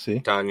Tanya,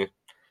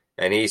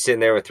 and he's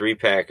sitting there with 3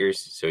 Packers,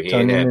 so he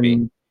Tanya ain't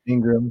happy.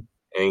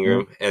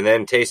 Ingram, and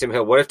then Taysom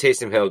Hill. What if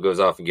Taysom Hill goes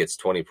off and gets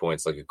 20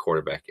 points like a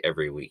quarterback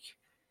every week?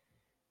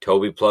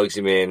 Toby plugs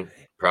him in.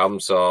 Problem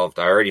solved.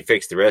 I already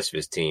fixed the rest of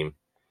his team.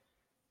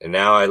 And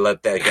now I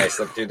let that guy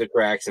slip through the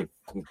cracks and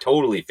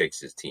totally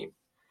fix his team.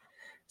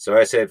 So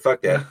I said,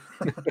 fuck that.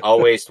 I'll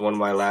waste one of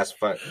my last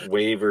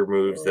waiver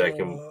moves that I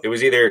can. It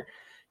was either,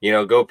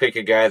 go pick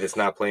a guy that's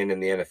not playing in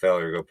the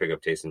NFL or go pick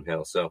up Taysom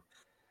Hill. So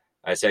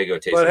I said go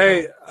Taysom Hill. But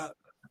hey,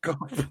 go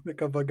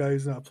pick up a guy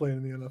who's not playing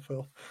in the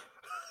NFL.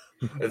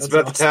 It's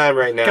about the time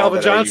right now.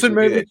 Calvin Johnson,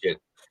 maybe?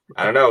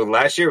 I don't know.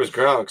 Last year was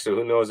Gronk, so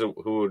who knows who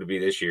it would be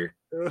this year.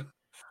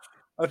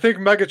 I think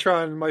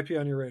Megatron might be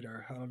on your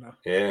radar. I don't know.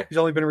 Yeah. He's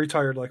only been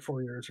retired like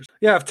 4 years or so.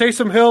 Yeah, if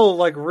Taysom Hill,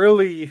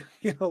 really,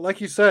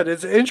 like you said,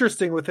 it's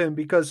interesting with him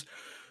because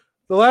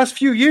the last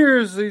few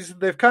years,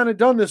 they've kind of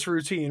done this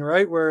routine,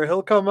 right? Where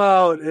he'll come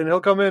out and he'll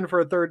come in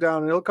for a third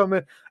down and he'll come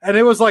in. And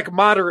it was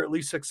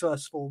moderately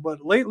successful.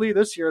 But lately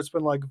this year, it's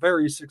been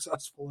very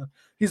successful.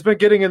 He's been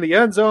getting in the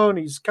end zone.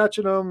 He's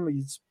catching them.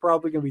 He's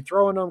probably going to be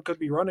throwing them, could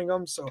be running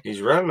them. So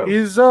he's running them.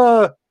 He's,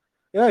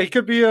 he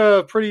could be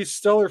a pretty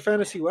stellar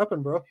fantasy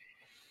weapon, bro.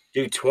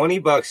 Dude,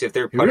 $20 if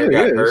their punter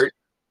got hurt,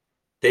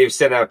 they've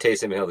sent out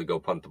Taysom Hill to go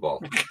punt the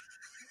ball.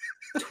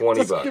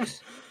 $20.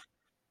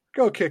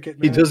 Go kick it,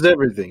 man. He does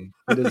everything.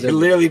 He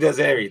literally does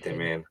everything,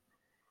 man.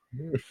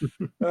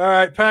 All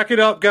right, pack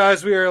it up,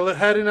 guys. We are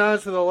heading on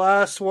to the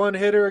last one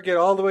hitter. Get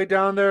all the way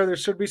down there. There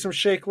should be some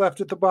shake left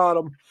at the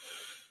bottom.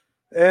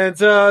 And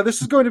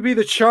this is going to be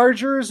the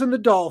Chargers and the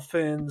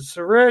Dolphins.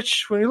 So,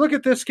 Rich, when you look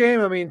at this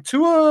game,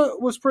 Tua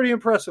was pretty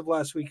impressive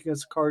last week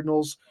against the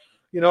Cardinals.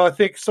 I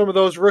think some of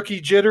those rookie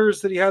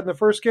jitters that he had in the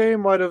first game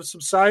might have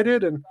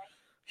subsided, and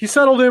he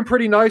settled in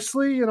pretty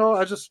nicely.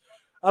 I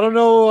don't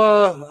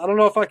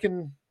know if I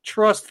can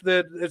trust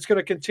that it's going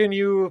to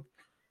continue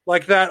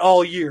like that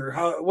all year.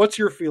 What's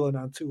your feeling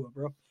on Tua,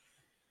 bro?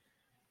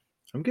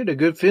 I'm getting a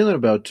good feeling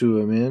about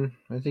Tua, man.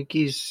 I think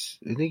he's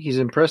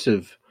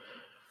impressive.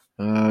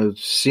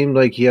 Seemed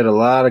like he had a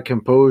lot of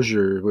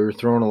composure. We were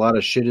throwing a lot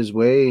of shit his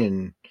way,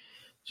 and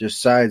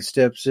just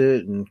sidesteps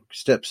it and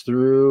steps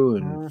through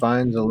and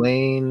finds a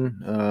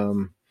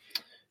lane.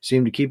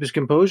 Seemed to keep his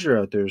composure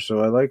out there. So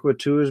I like what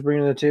Tua is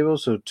bringing to the table.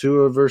 So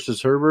Tua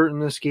versus Herbert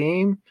in this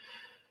game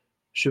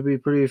should be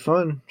pretty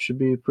fun. Should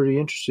be pretty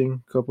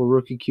interesting. Couple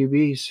rookie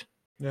QBs.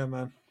 Yeah,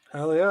 man.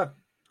 Hell yeah.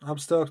 I'm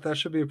stoked. That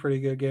should be a pretty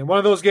good game. One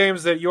of those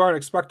games that you aren't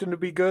expecting to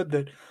be good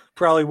that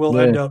probably will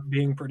end up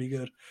being pretty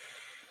good.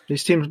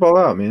 These teams ball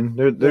out, man.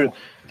 They're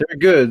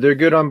good. They're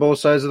good on both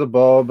sides of the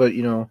ball, but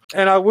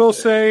And I will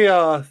say,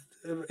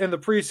 in the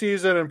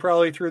preseason and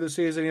probably through the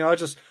season,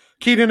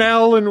 Keenan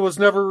Allen was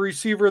never a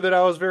receiver that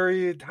I was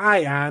very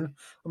high on.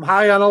 I'm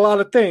high on a lot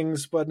of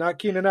things, but not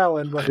Keenan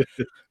Allen. But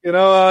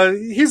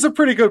he's a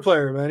pretty good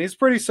player, man. He's a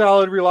pretty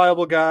solid,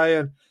 reliable guy,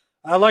 and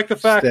I like the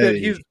fact that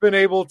he's been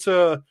able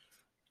to,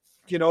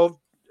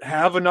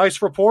 have a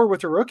nice rapport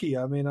with a rookie.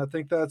 I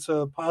think that's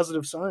a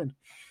positive sign.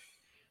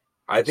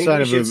 I think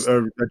sign of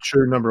a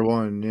true number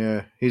one.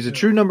 Yeah, he's a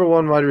true number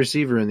one wide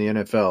receiver in the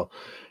NFL,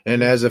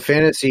 and as a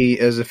fantasy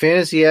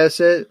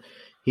asset,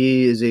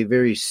 he is a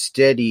very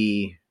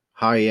steady,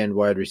 high end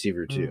wide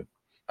receiver too.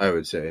 I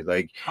would say,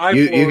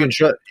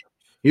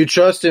 you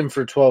trust him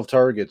for 12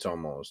 targets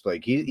almost.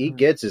 He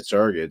gets his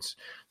targets,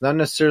 not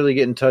necessarily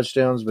getting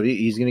touchdowns, but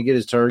he's going to get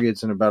his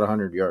targets in about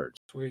 100 yards.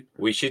 Sweet.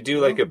 We should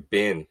do a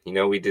bin.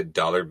 We did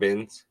dollar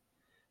bins.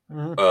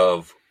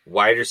 of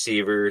wide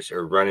receivers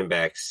or running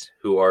backs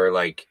who are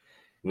like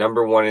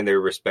number one in their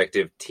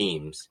respective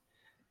teams,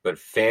 but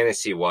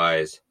fantasy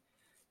wise,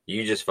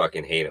 you just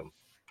fucking hate them.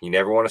 You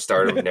never want to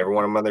start them, never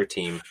want them on their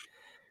team.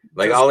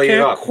 Like, just I'll leave it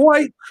can't off.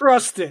 Quite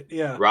trust it.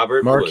 Yeah.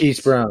 Marquise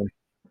Brown.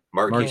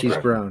 Marquise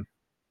Brown.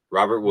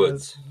 Robert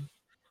Woods.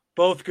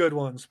 Both good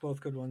ones.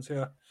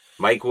 Yeah.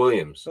 Mike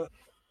Williams.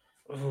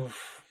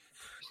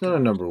 He's not a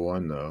number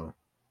one though.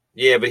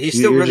 Yeah, but he's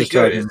still really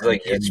good. It's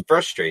like it's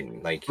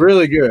frustrating. Like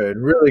really good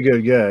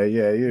guy.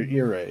 Yeah,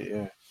 you're right.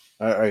 Yeah,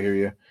 I hear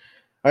you.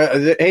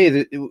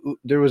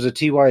 There was a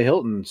T.Y.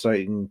 Hilton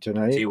sighting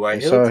tonight. T.Y.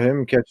 Hilton? I saw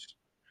him catch.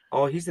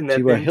 Oh, he's in that.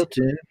 T.Y.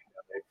 Hilton.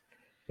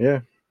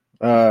 Yeah.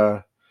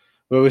 But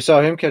we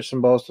saw him catch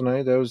some balls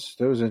tonight. That was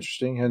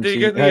interesting. Did he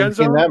get in the end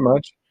zone? That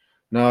much?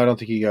 No, I don't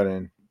think he got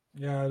in.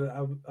 Yeah,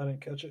 I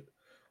didn't catch it.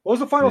 What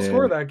was the final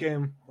score of that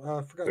game?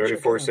 I forgot.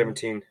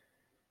 34-17.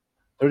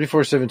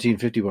 34-17,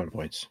 51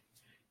 points.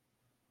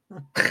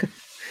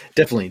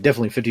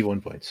 definitely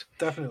 51 points.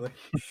 Definitely.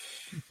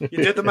 You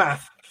did the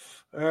math.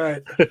 All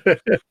right.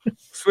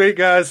 Sweet,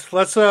 guys.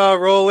 Let's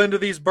roll into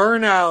these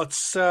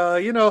burnouts.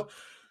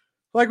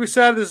 Like we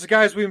said, this is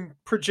guys we've been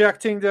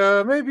projecting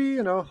to maybe,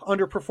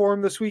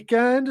 underperform this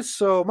weekend.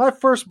 So my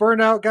first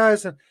burnout,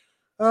 guys, and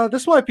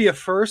this might be a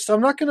first.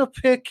 I'm not going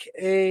to pick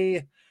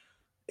a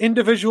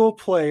individual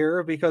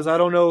player because I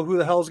don't know who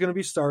the hell is going to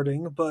be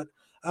starting, but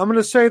I'm going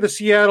to say the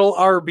Seattle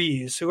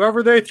RBs,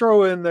 whoever they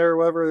throw in there,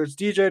 whether it's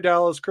DJ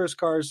Dallas, Chris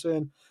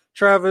Carson,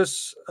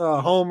 Travis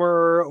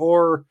Homer,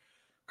 or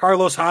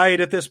Carlos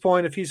Hyde at this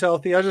point, if he's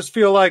healthy. I just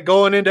feel like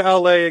going into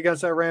LA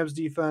against that Rams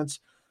defense,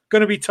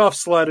 going to be tough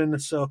sledding.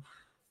 So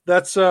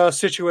that's a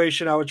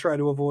situation I would try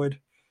to avoid.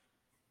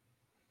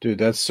 Dude,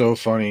 that's so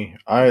funny.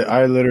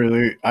 I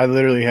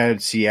literally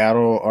had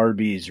Seattle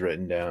RBs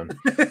written down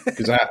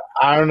because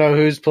I don't know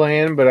who's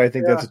playing, but I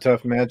think that's a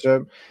tough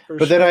matchup.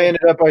 But then I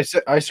ended up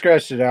I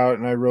scratched it out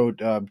and I wrote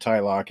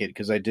Ty Lockett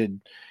because I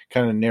did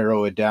kind of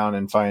narrow it down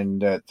and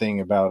find that thing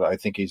about I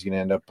think he's going to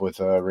end up with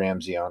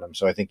Ramsey on him.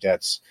 So I think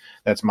that's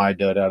my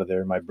dud out of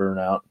there, my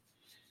burnout.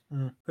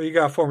 What you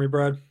got for me,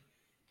 Brad?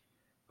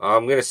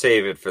 I'm going to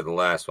save it for the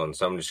last one,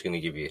 so I'm just going to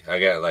give you –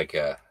 I got like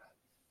a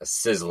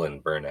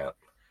sizzling burnout,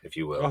 if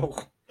you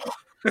will.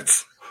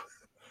 But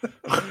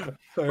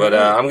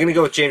I'm going to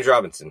go with James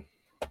Robinson.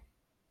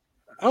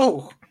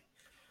 Oh.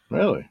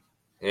 Really?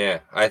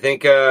 Yeah. I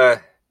think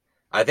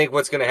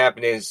what's going to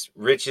happen is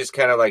Rich has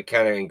kind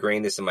of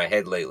ingrained this in my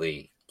head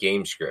lately,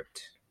 game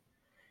script.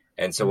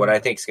 And so what I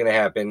think is going to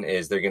happen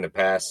is they're going to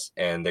pass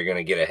and they're going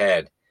to get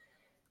ahead.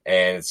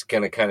 And it's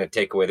going to kind of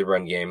take away the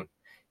run game.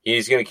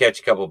 He's going to catch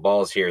a couple of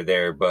balls here or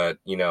there, but,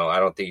 I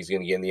don't think he's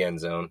going to get in the end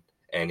zone,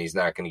 and he's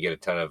not going to get a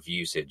ton of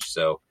usage.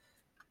 So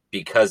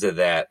because of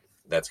that,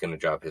 that's going to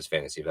drop his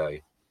fantasy value.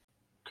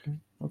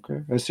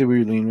 Okay. I see where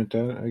you lean with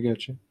that. I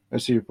get you. I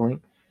see your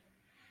point.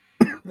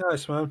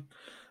 Nice, man.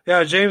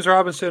 Yeah, James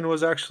Robinson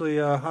was actually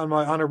on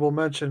my honorable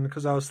mention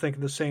because I was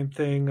thinking the same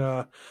thing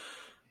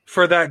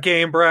for that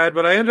game, Brad.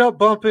 But I ended up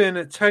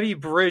bumping Teddy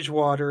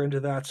Bridgewater into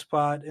that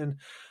spot. And,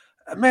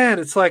 man,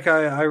 it's like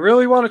I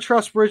really want to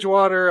trust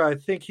Bridgewater. I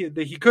think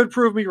he could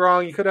prove me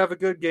wrong. He could have a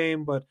good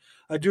game, but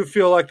I do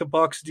feel like the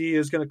Bucs D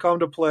is going to come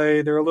to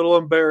play. They're a little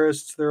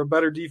embarrassed. They're a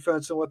better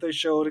defense than what they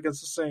showed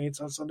against the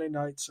Saints on Sunday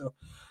night. So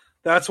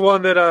that's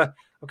one that I'm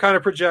kind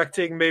of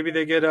projecting. Maybe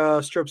they get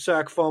a strip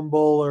sack fumble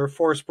or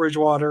force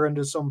Bridgewater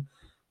into some,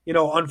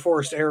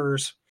 unforced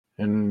errors.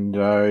 And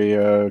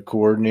I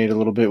coordinate a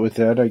little bit with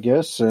that, I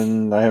guess.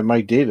 And I have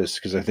Mike Davis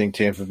because I think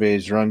Tampa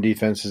Bay's run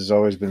defense has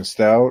always been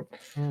stout.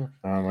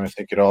 I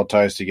think it all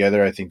ties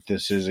together. I think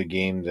this is a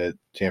game that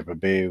Tampa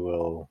Bay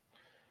will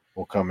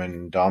come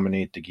and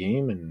dominate the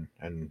game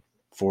and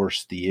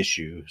force the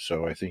issue.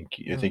 So I think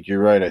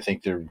you're right. I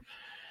think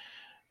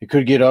it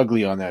could get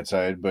ugly on that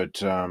side, but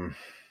that's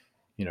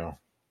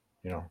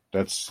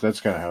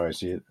kind of how I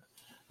see it.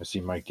 I see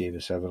Mike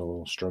Davis having a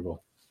little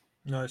struggle.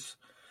 Nice.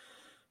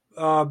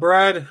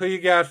 Brad, who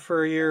you got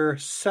for your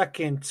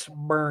second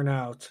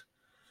burnout?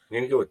 I'm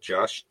going to go with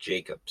Josh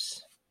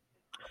Jacobs.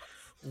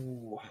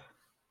 Ooh.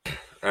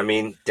 I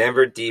mean,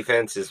 Denver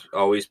defense has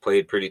always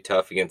played pretty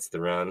tough against the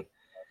run.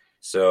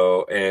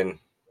 So, and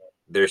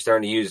they're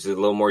starting to use a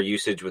little more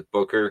usage with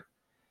Booker.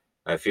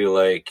 I feel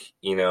like,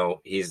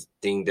 he's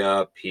dinged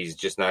up. He's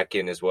just not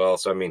getting as well.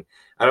 So, I mean,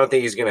 I don't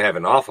think he's going to have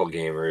an awful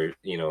game or,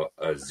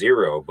 a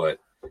 0, but,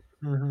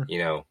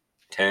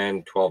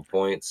 10, 12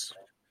 points.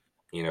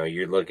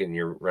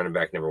 You're running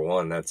back number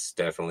 1. That's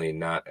definitely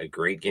not a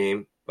great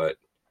game, but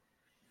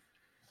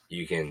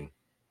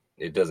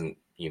it doesn't,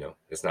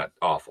 it's not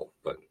awful,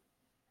 but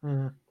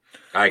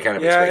I kind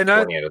of expect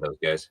 20 out of those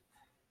guys.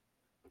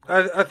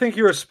 I think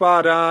you were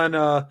spot on.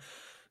 I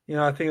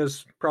think it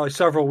was probably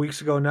several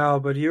weeks ago now,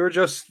 but you were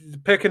just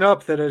picking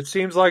up that it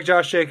seems like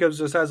Josh Jacobs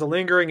just has a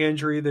lingering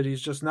injury, that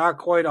he's just not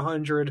quite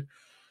 100.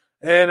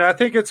 And I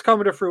think it's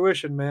coming to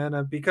fruition, man.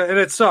 And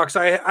it sucks.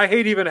 I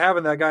hate even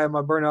having that guy on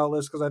my burnout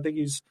list because I think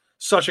he's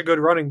such a good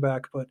running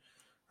back. But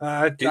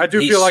I do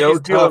feel like he's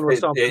dealing with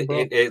something.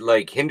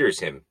 It hinders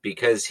him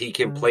because he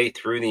can play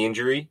through the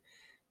injury,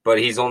 but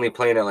he's only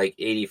playing at like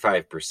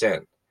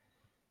 85%.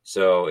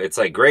 So it's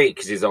like great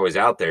because he's always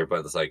out there,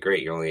 but it's like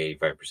great, you're only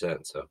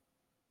 85%. So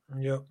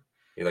yep,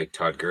 you're like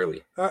Todd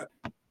Gurley.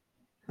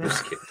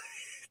 Just kidding.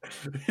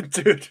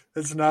 Dude,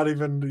 it's not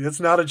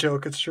a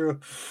joke. It's true.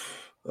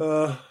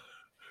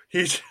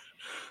 He's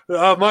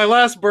my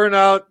last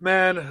burnout,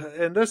 man.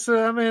 And this,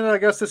 I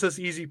guess this is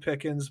easy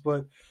pickings,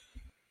 but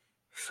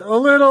a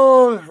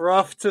little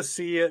rough to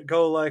see it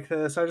go like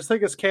this. I just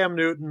think it's Cam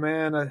Newton,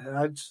 man.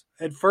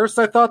 At first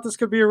I thought this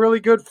could be a really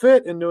good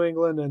fit in New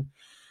England, and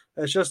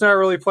it's just not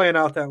really playing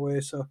out that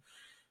way. So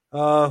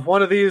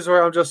one of these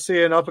where I'm just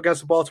seeing up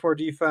against the Baltimore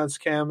defense,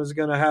 Cam is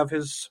going to have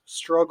his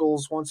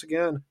struggles once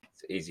again.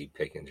 It's easy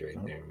pickings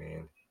right there,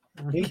 man.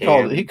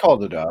 He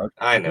called it out.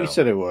 I know. He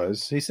said it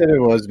was. He said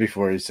it was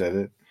before he said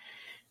it.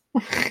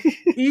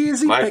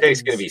 Easy. My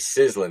pick's going to be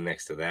sizzling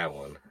next to that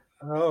one.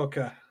 Oh,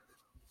 okay.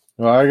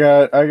 Well, I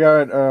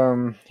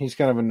got. He's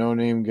kind of a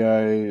no-name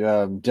guy.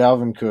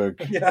 Dalvin Cook.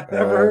 Yeah,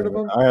 never heard of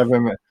him.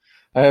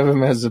 I have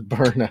him as a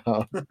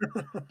burnout.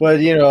 But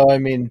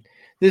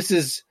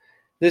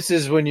this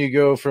is when you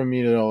go from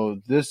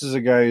this is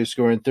a guy who's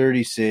scoring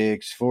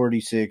 36,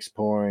 46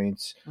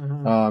 points.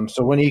 Mm-hmm.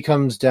 So when he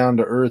comes down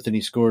to earth and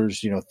he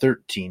scores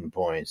 13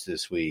 points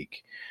this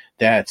week,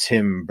 that's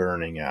him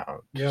burning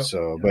out. Yep.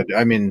 So, but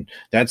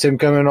that's him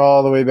coming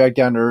all the way back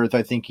down to earth.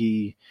 I think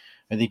he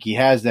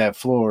has that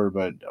floor,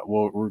 but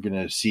we're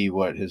going to see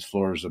what his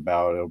floor is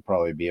about. It'll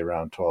probably be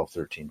around 12,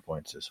 13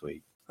 points this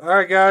week. All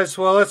right, guys.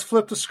 Well, let's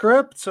flip the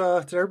script.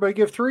 Did everybody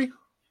give 3?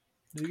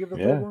 Did you give the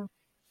third one?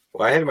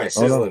 Well, I had my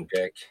sizzling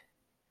pick.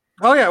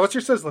 Oh yeah, what's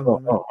your sizzling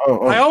one?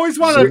 I always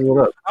want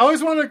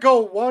to go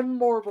one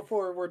more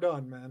before we're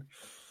done, man.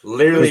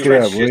 Literally,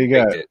 Rich just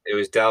picked it. It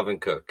was Dalvin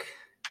Cook.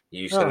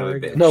 You son of a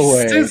bitch. No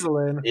way.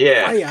 Sizzling.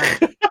 Yeah.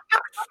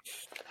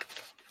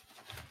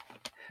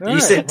 You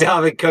said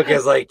Dalvin Cook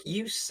as like,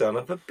 you son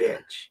of a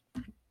bitch.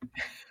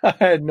 I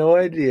had no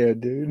idea,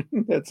 dude.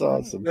 That's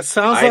awesome. It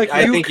sounds like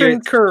you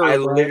concur. I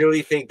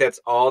literally think that's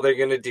all they're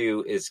going to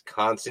do is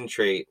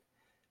concentrate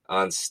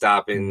on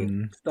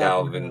stopping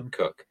Dalvin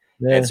Cook.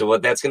 Yeah. And so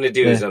what that's going to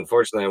do is,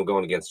 unfortunately, I'm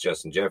going against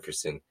Justin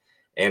Jefferson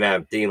and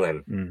I'm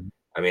Thielen.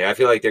 I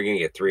feel like they're going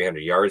to get 300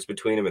 yards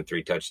between them and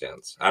 3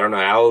 touchdowns. I don't know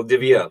how it'll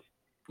divvy up.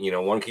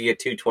 One could get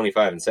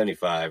 225 and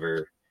 75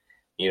 or,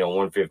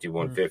 150,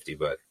 150,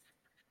 but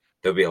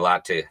there'll be a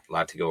lot to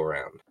go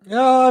around.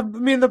 Yeah,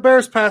 the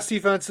Bears' pass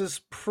defense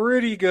is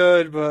pretty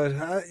good, but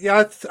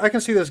I can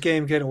see this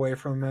game getting away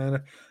from them,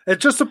 man. It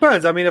just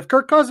depends. If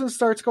Kirk Cousins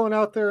starts going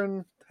out there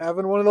and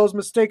having one of those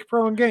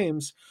mistake-prone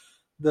games,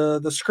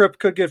 the script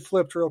could get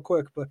flipped real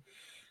quick. But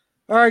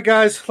all right,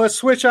 guys, let's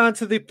switch on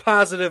to the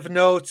positive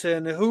notes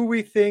and who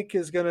we think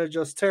is going to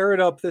just tear it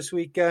up this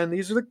weekend.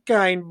 These are the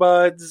Kind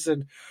Buds,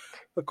 and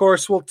of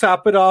course, we'll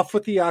top it off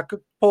with the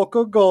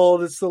Acapulco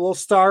Gold. It's the little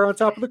star on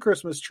top of the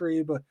Christmas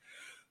tree. But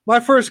my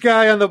first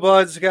guy on the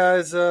Buds,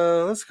 guys,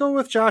 let's go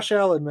with Josh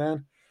Allen,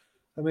 man.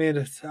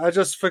 I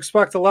just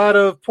expect a lot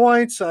of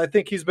points. I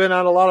think he's been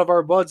on a lot of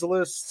our Buds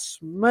lists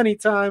many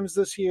times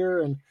this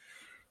year, and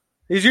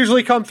he's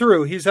usually come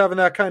through. He's having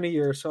that kind of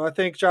year. So I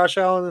think Josh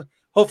Allen,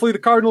 hopefully the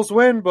Cardinals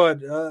win,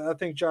 but I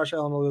think Josh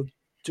Allen will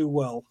do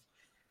well.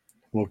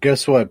 Well,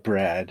 guess what,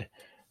 Brad?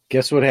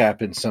 Guess what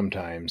happens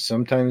sometimes?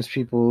 Sometimes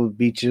people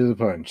beat you to the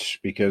punch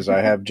because I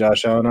have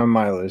Josh Allen on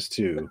my list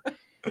too.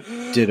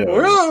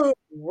 Ditto.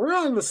 We're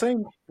on the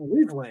same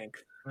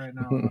wavelength right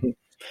now.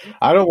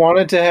 I don't want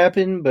it to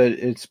happen, but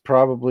it's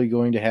probably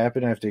going to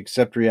happen. I have to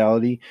accept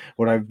reality.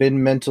 What I've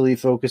been mentally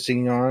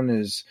focusing on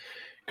is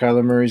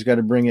Kyler Murray's got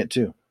to bring it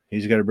too.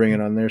 He's got to bring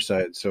it on their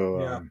side.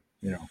 So,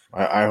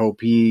 I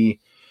hope he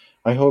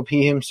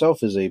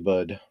himself is a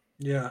Bud.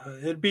 Yeah,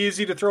 it'd be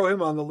easy to throw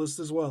him on the list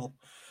as well.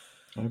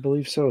 I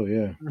believe so,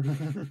 yeah.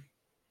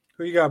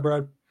 Who you got,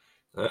 Brad?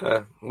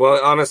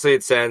 Well, honestly,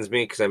 it saddens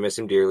me because I miss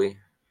him dearly.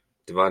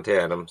 Devontae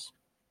Adams.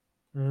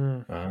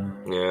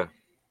 Yeah.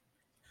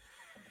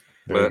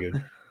 Very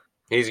good.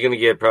 He's going to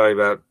get probably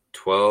about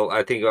 12,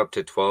 I think up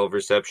to 12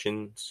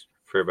 receptions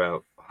for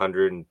about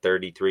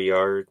 133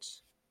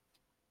 yards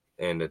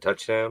and a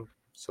touchdown,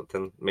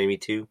 something, maybe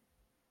 2.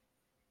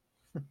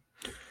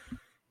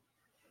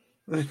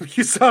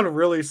 You sound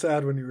really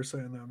sad when you were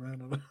saying that,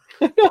 man.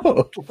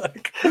 No.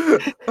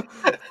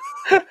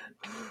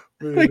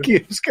 Like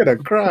he was going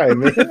to cry,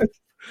 man.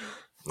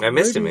 I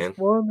missed him, man.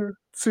 1 or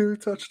 2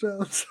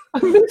 touchdowns.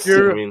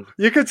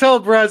 You could tell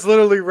Brad's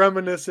literally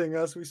reminiscing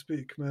as we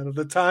speak, man, of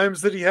the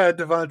times that he had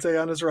Devontae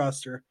on his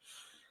roster.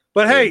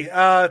 But hey,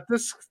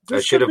 this I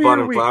should have bought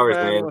him flowers,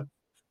 man.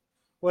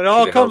 When it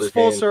all comes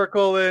full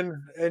circle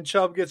and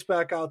Chubb gets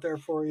back out there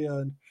for you,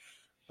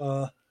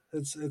 and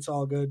it's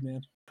all good,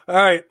 man. All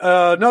right,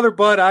 another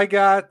Bud I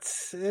got.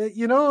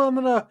 I'm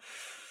gonna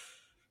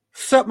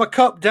set my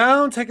cup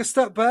down, take a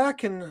step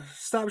back, and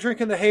stop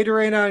drinking the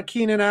haterade on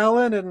Keenan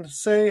Allen and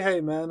say, hey,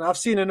 man, I've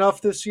seen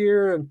enough this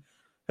year and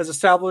his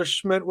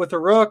establishment with the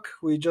Rook.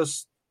 We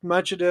just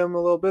mentioned him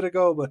a little bit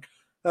ago, but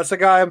that's a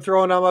guy I'm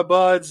throwing on my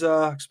Buds.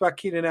 Expect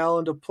Keenan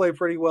Allen to play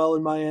pretty well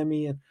in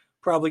Miami and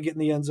probably get in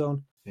the end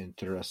zone.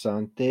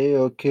 Interessante.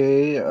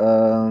 Okay.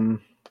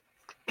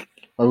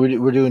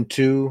 We're doing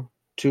two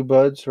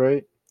buds,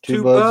 right?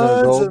 Two Buds and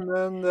a buds, gold. and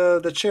then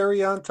the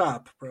cherry on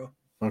top, bro.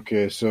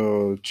 Okay,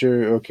 so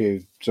cherry.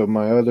 Okay, so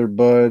my other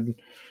bud,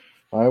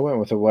 I went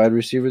with a wide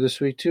receiver this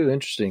week too.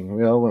 Interesting.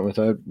 We all went with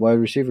wide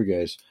receiver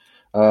guys.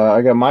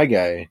 I got my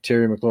guy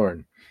Terry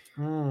McLaurin.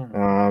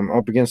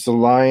 Up against the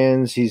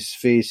Lions, he's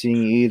facing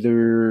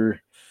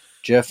either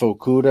Jeff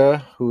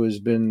Okudah, who has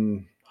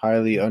been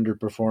highly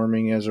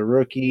underperforming as a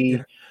rookie,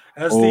 Yeah.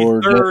 As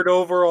the third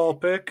overall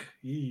pick.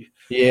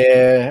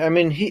 Yeah, I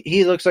mean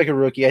he looks like a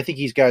rookie. I think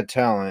he's got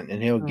talent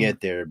and he'll get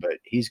there, but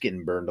he's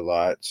getting burned a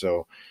lot.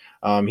 So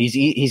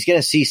he's going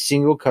to see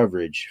single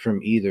coverage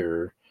from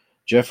either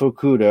Jeff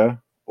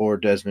Okudah or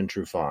Desmond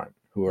Trufant,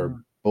 who are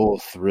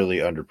both really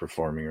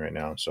underperforming right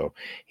now. So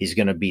he's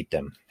going to beat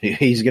them.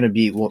 He's going to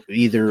beat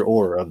either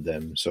or of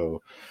them.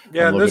 So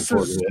yeah, I'm looking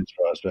forward to his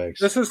prospects.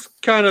 This is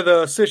kind of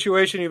the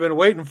situation you've been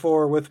waiting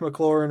for with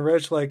McLaurin,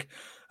 Rich. Like,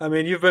 I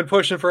mean, you've been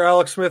pushing for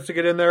Alex Smith to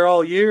get in there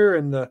all year,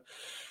 and the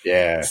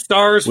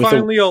stars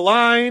finally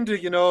aligned.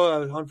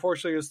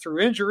 Unfortunately, it's through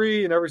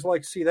injury. You never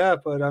like to see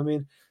that, but I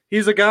mean,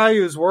 he's a guy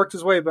who's worked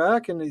his way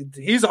back, and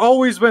he's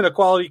always been a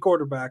quality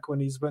quarterback when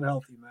he's been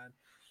healthy, man.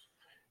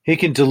 He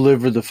can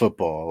deliver the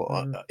football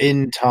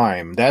in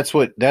time. That's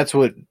what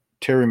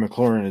Terry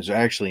McLaurin is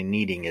actually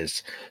needing,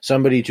 is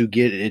somebody to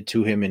get it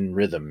to him in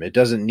rhythm. It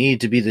doesn't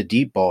need to be the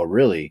deep ball,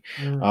 really.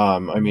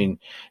 I mean,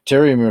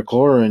 Terry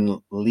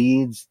McLaurin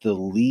leads the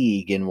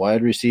league in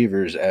wide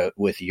receivers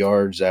with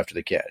yards after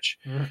the catch.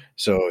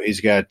 So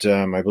he's got,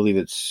 I believe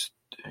it's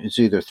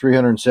either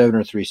 307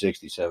 or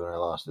 367. I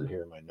lost it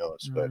here in my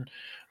notes, but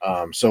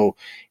so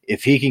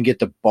if he can get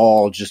the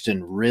ball just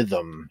in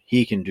rhythm,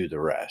 he can do the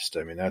rest.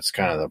 I mean, that's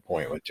kind of the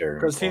point with Terry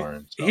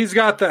McLaurin. He's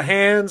got the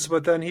hands,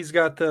 but then he's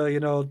got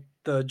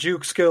the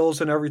juke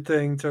skills and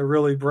everything to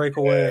really break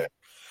away.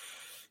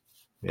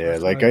 Yeah,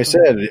 like I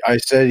said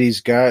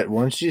he's got,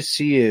 once you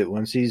see it,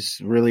 once he's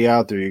really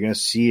out there, you're going to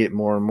see it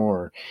more and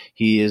more.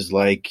 He is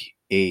like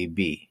a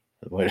B.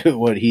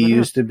 What he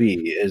used to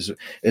be is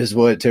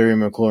what Terry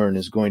McLaurin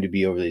is going to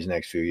be over these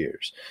next few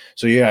years.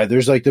 So yeah,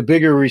 there's like the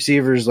bigger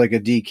receivers like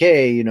a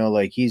DK,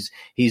 like he's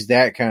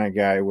that kind of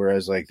guy.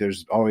 Whereas like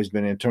there's always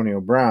been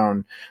Antonio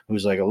Brown,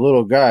 who's like a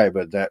little guy,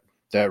 but that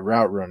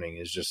route running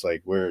is just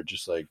like where it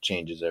just like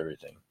changes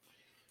everything.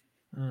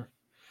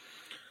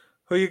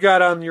 Who you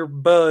got on your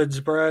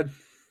buds, Brad?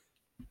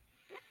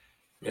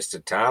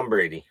 Mr. Tom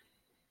Brady.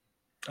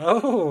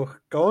 Oh,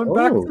 going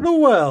back to the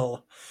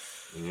well.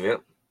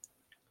 Yep.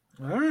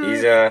 All right.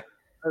 He's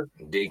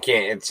you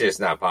can't. It's just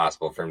not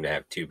possible for him to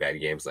have two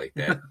bad games like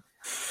that.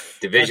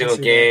 Divisional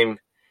game.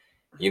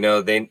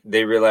 That.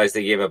 They realized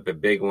they gave up a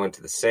big one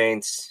to the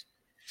Saints.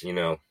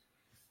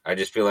 I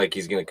just feel like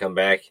he's going to come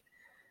back.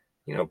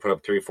 Put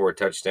up 3-4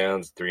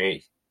 touchdowns,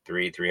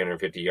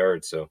 350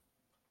 yards. So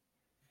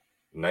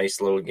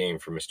nice little game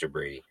for Mr.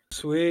 Brady.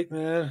 Sweet,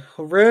 man.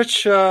 Well,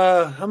 Rich,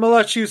 I'm gonna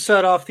let you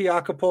set off the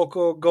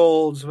Acapulco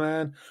Golds,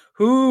 man.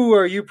 Who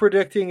are you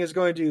predicting is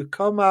going to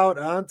come out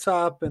on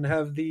top and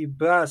have the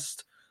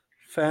best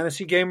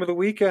fantasy game of the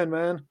weekend,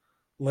 man?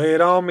 Lay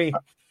it on me.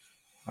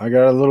 I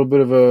got a little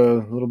bit of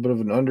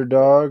an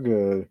underdog,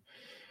 a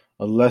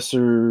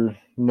lesser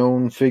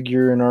known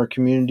figure in our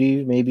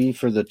community, maybe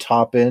for the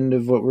top end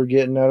of what we're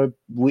getting out of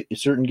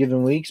certain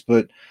given weeks,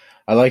 but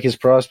I like his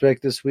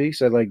prospect this week.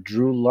 So I like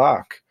Drew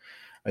Lock.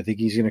 I think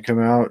he's going to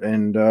come out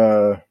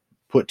and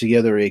put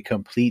together a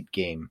complete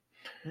game.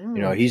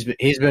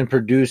 He's been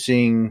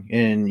producing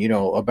in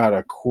about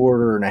a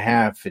quarter and a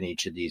half in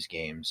each of these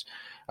games.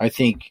 I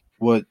think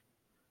what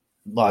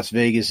Las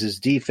Vegas's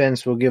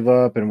defense will give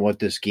up and what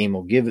this game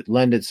will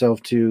lend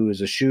itself to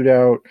is a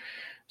shootout.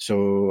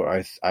 So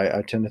I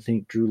tend to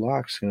think Drew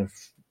Lock's going to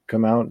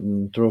come out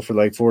and throw for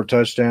like 4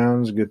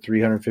 touchdowns, a good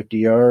 350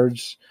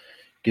 yards.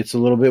 Gets a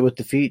little bit with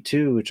the feet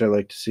too, which I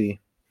like to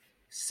see.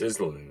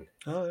 Sizzling.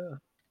 Oh yeah,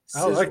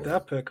 I like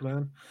that pick,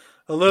 man.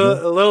 A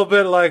little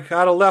bit like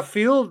out of left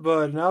field,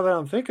 but now that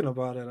I'm thinking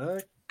about it,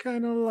 I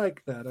kind of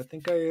like that. I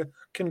think I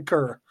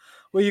concur.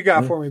 What you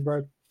got for me,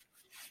 Brad?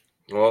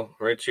 Well,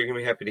 Rich, you're gonna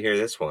be happy to hear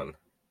this one.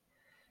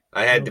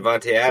 I had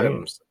Devontae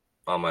Adams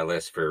on my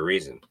list for a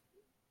reason.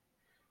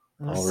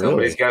 Oh,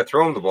 Somebody's got to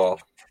throw him the ball.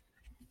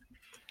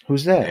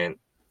 Who's that? And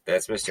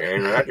that's Mr.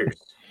 Aaron Rodgers.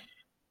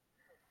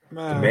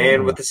 The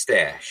man with the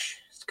stash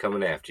is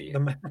coming after you. The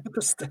man with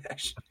the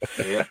stash.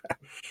 Yeah.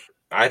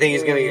 I think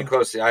he's going to get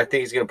close. I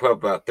think he's going to put up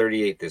about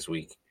 38 this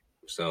week.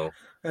 So.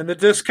 And the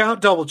discount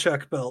double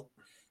check belt.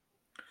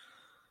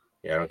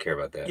 Yeah, I don't care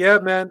about that. Yeah,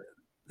 man.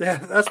 Yeah,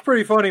 that's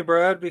pretty funny,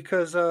 Brad,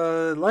 because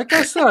like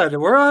I said,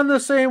 we're on the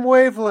same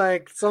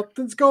wavelength.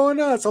 Something's going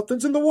on.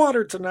 Something's in the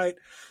water tonight.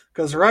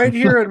 Because right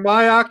here in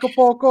my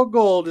Acapulco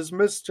Gold is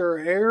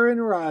Mr.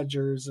 Aaron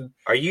Rodgers.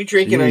 Are you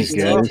drinking iced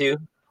tea too?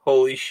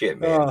 Holy shit,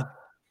 man.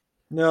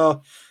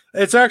 No,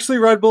 it's actually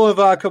Red Bull and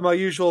vodka, my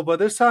usual, but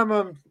this time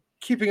I'm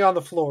keeping on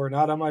the floor,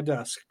 not on my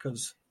desk.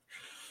 Because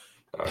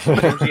you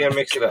gotta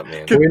mix it up,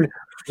 man.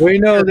 We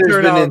know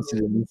there's been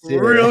incidents.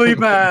 Really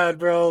bad,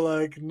 bro.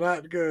 Like,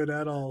 not good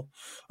at all.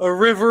 A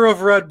river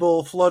of Red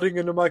Bull flooding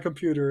into my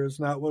computer is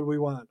not what we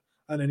want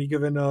on any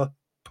given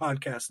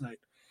podcast night.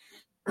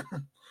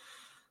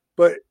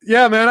 But,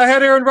 yeah, man, I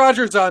had Aaron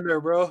Rodgers on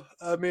there, bro.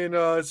 I mean,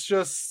 it's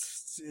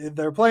just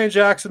they're playing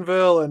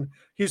Jacksonville, and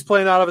he's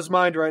playing out of his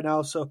mind right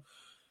now, so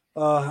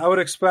I would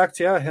expect,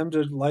 him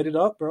to light it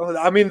up, bro.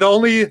 I mean,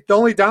 the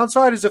only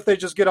downside is if they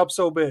just get up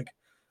so big,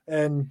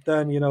 and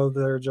then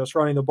they're just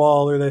running the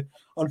ball, or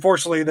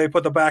unfortunately they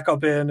put the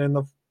backup in and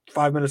the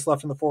 5 minutes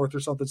left in the fourth or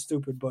something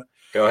stupid. But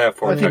they'll have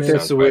 4 touchdowns.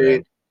 That's the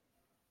way.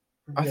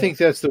 I think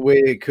that's the way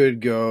it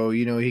could go.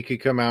 He could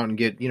come out and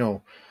get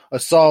a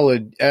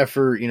solid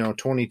effort,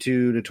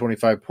 22 to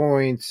 25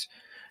 points,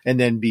 and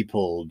then be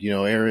pulled.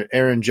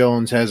 Aaron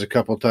Jones has a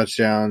couple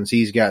touchdowns.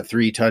 He's got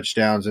 3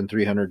 touchdowns and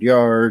 300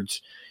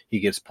 yards. He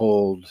gets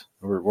pulled.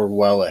 We're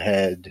well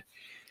ahead,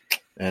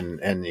 and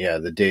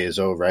the day is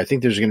over. I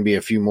think there's going to be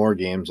a few more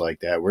games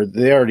like that where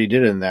they already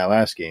did it in that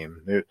last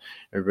game.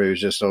 Everybody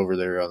was just over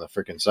there on the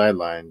freaking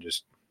sideline,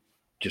 just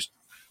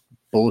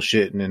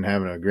bullshitting and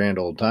having a grand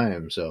old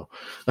time. So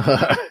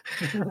I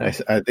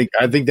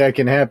think that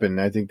can happen.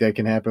 I think that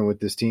can happen with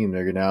this team.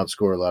 They're going to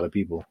outscore a lot of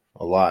people,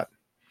 a lot.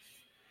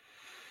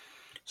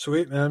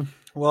 Sweet, man.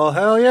 Well,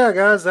 hell yeah,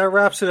 guys. That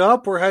wraps it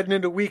up. We're heading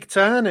into week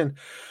 10, and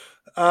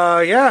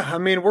I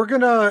mean, we're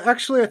gonna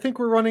I think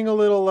we're running a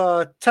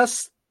little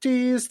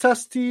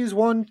testies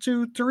 1,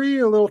 2, 3,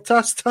 a little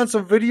test on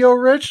some video,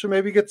 Rich, and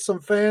maybe get some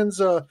fans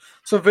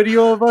some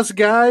video of us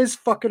guys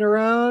fucking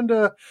around,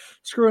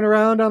 screwing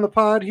around on the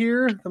pod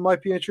here. That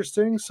might be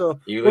interesting. So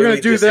we're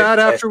gonna do that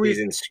after we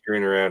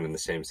screwing around in the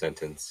same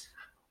sentence.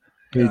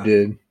 He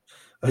did.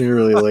 He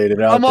really laid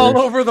it out. I'm all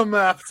over the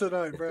map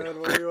tonight, Brad.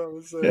 What do you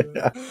want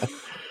to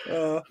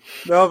say?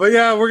 No, but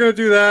yeah, we're gonna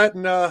do that.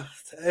 And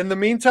in the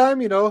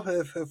meantime,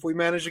 if we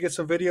manage to get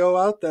some video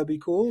out, that'd be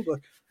cool. But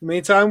in the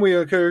meantime, we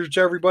encourage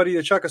everybody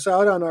to check us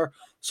out on our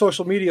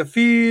social media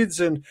feeds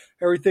and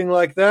everything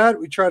like that.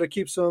 We try to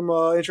keep some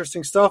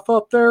interesting stuff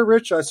up there.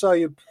 Rich, I saw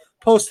you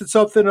posted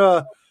something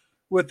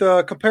with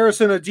a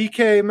comparison of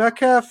DK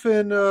Metcalf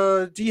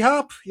and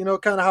D-Hop.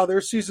 Kind of how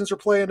their seasons are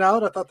playing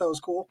out. I thought that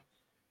was cool.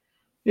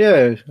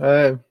 Yeah,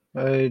 I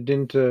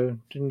didn't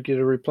get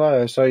a reply.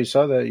 I saw you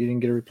saw that. You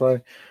didn't get a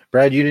reply.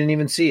 Brad, you didn't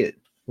even see it.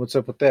 What's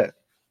up with that?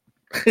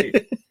 I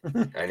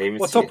didn't even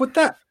What's up with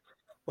that?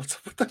 What's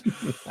up with that?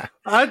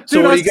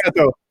 So what do you got,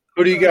 though?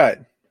 Who do you got?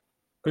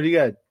 Who do you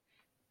got?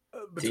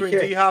 Between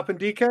D-Hop and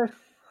DK?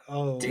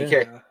 Oh, DK.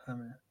 Yeah. I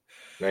mean,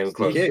 not even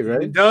close. DK,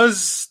 right? He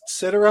does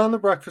sit around the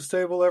breakfast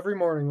table every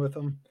morning with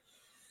him.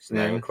 It's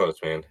not even close,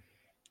 man.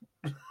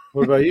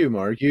 What about you,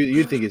 Mark?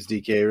 You think it's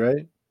DK,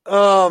 right?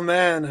 Oh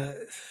man,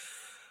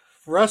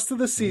 rest of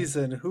the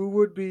season, who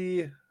would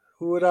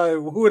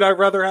I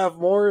rather have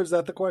more? Is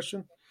that the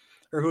question,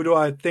 or who do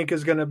I think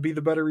is going to be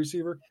the better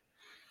receiver?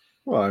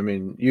 Well, I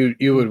mean,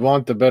 you would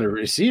want the better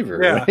receiver,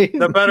 yeah, right?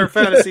 The better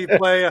fantasy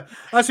play. I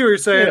see what you're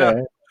saying.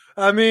 Yeah.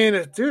 I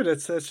mean, dude,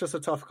 it's just a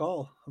tough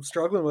call. I'm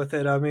struggling with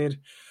it. I mean,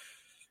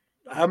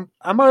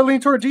 I might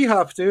lean toward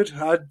D-Hop, dude.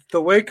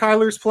 The way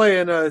Kyler's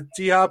playing,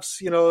 D-Hop's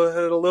had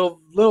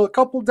a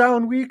couple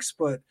down weeks,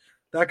 but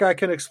that guy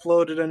can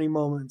explode at any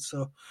moment.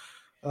 So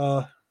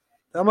that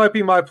might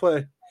be my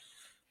play.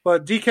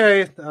 But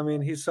DK, I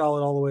mean, he's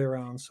solid all the way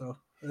around. So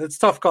it's a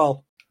tough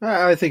call.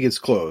 I think it's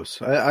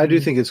close. I do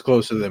think it's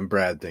closer than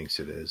Brad thinks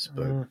it is.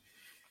 But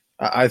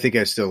I think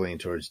I still lean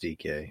towards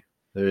DK.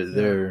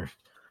 They're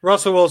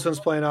Russell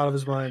Wilson's playing out of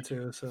his mind,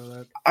 too.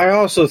 So I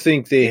also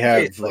think they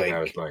have out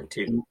of his mind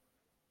too.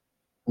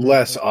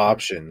 Less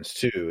options,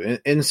 too.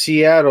 In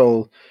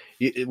Seattle,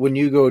 when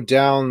you go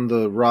down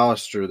the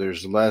roster,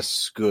 there's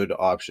less good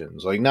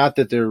options. Like, not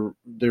that their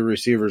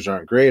receivers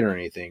aren't great or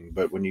anything,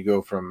 but when you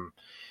go from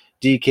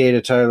DK to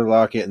Tyler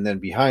Lockett and then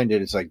behind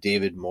it, it's like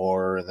David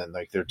Moore and then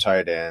like their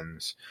tight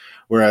ends.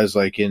 Whereas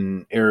like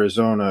in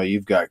Arizona,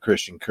 you've got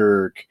Christian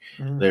Kirk,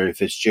 Larry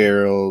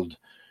Fitzgerald,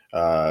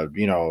 Andy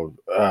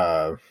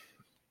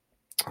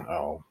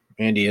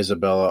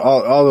Isabella,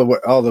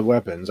 all the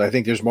weapons. I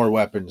think there's more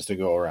weapons to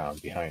go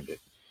around behind it.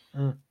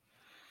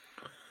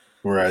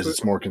 Whereas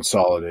it's more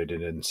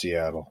consolidated in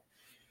Seattle.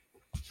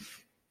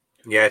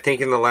 Yeah, I think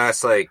in the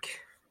last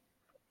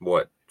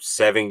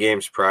 7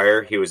 games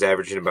prior, he was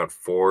averaging about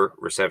 4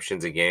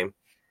 receptions a game.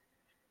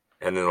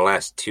 And then the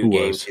last 2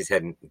 games, he's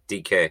had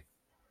DK.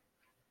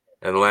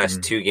 And the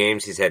last 2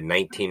 games, he's had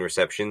 19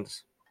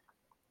 receptions.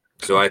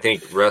 So I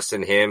think Russ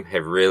and him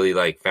have really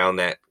found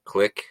that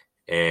click.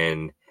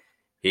 And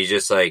he's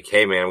just like,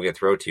 hey, man, I'm going to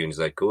throw it to you. And he's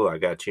like, cool, I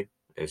got you.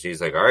 And she's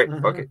like, all right,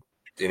 fuck it.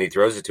 And he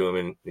throws it to him,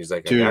 and he's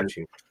like, I got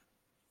you.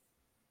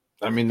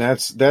 I mean,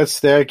 that's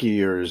stack of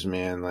yours,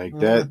 man. Like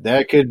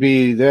that could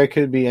be.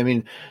 I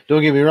mean,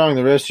 don't get me wrong.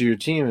 The rest of your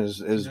team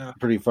is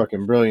pretty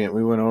fucking brilliant.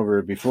 We went over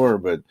it before,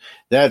 but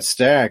that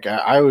stack,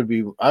 I would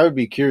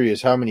be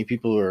curious how many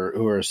people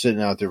who are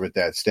sitting out there with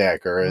that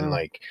stack are in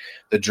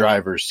the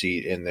driver's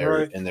seat in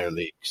their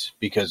leagues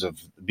because of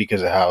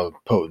how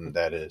potent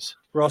that is.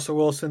 Russell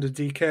Wilson to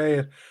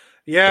DK,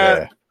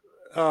 yeah.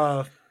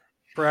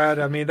 Brad.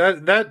 I mean,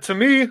 that to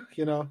me,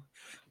 you know, I'm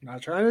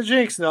not trying to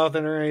jinx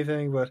nothing or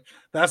anything, but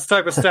that's the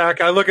type of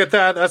stack. I look at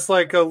that. That's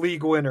like a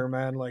league winner,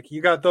 man. Like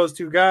you got those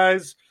two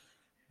guys,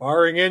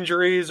 barring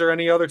injuries or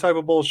any other type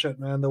of bullshit,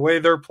 man. The way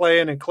they're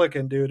playing and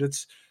clicking, dude,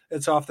 it's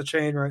off the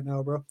chain right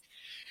now, bro.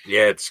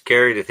 Yeah, it's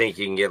scary to think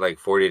you can get like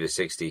 40 to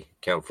 60,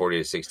 count 40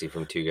 to 60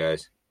 from two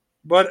guys.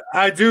 But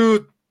I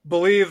do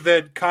believe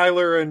that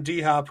Kyler and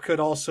D-Hop could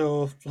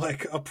also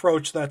like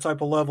approach that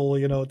type of level,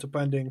 you know,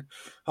 depending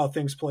how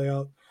things play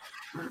out.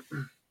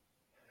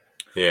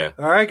 Yeah.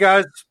 All right,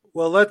 guys.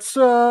 Well, let's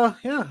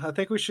I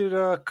think we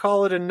should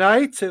call it a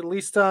night, at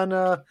least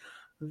on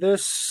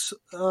this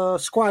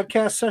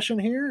Squadcast session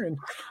here, and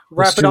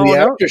wrap it all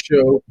up. After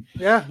show.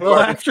 Yeah, a little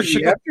after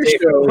show.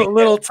 A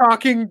little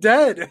Talking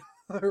Dead.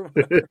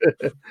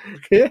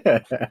 Yeah.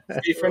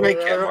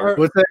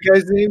 What's that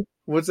guy's name?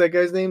 What's that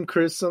guy's name?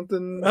 Chris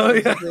something? Oh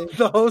yeah,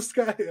 the host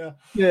guy.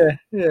 Yeah.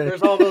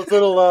 There's all those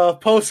little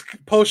post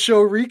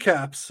show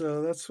recaps,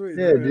 so that's sweet.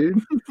 Yeah,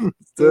 dude.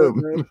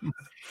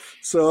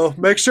 So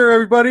make sure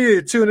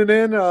everybody tuning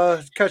in,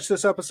 catch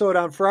this episode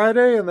on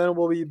Friday, and then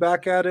we'll be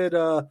back at it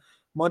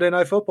Monday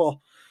Night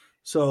Football.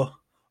 So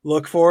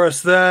look for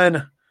us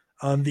then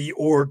on the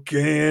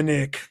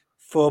Organic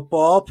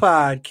Football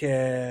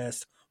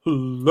Podcast.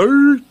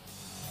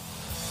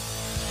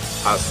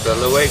 Hasta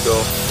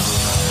luego.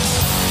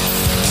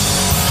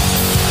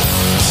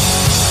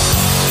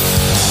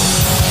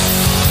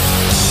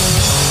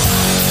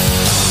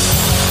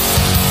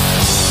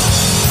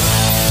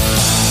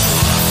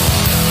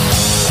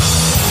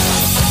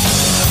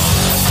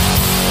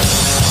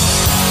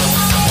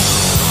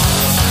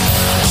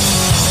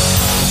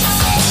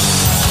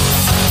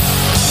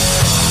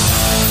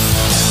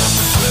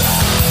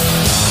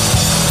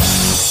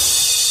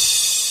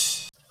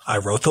 I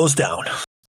wrote those down.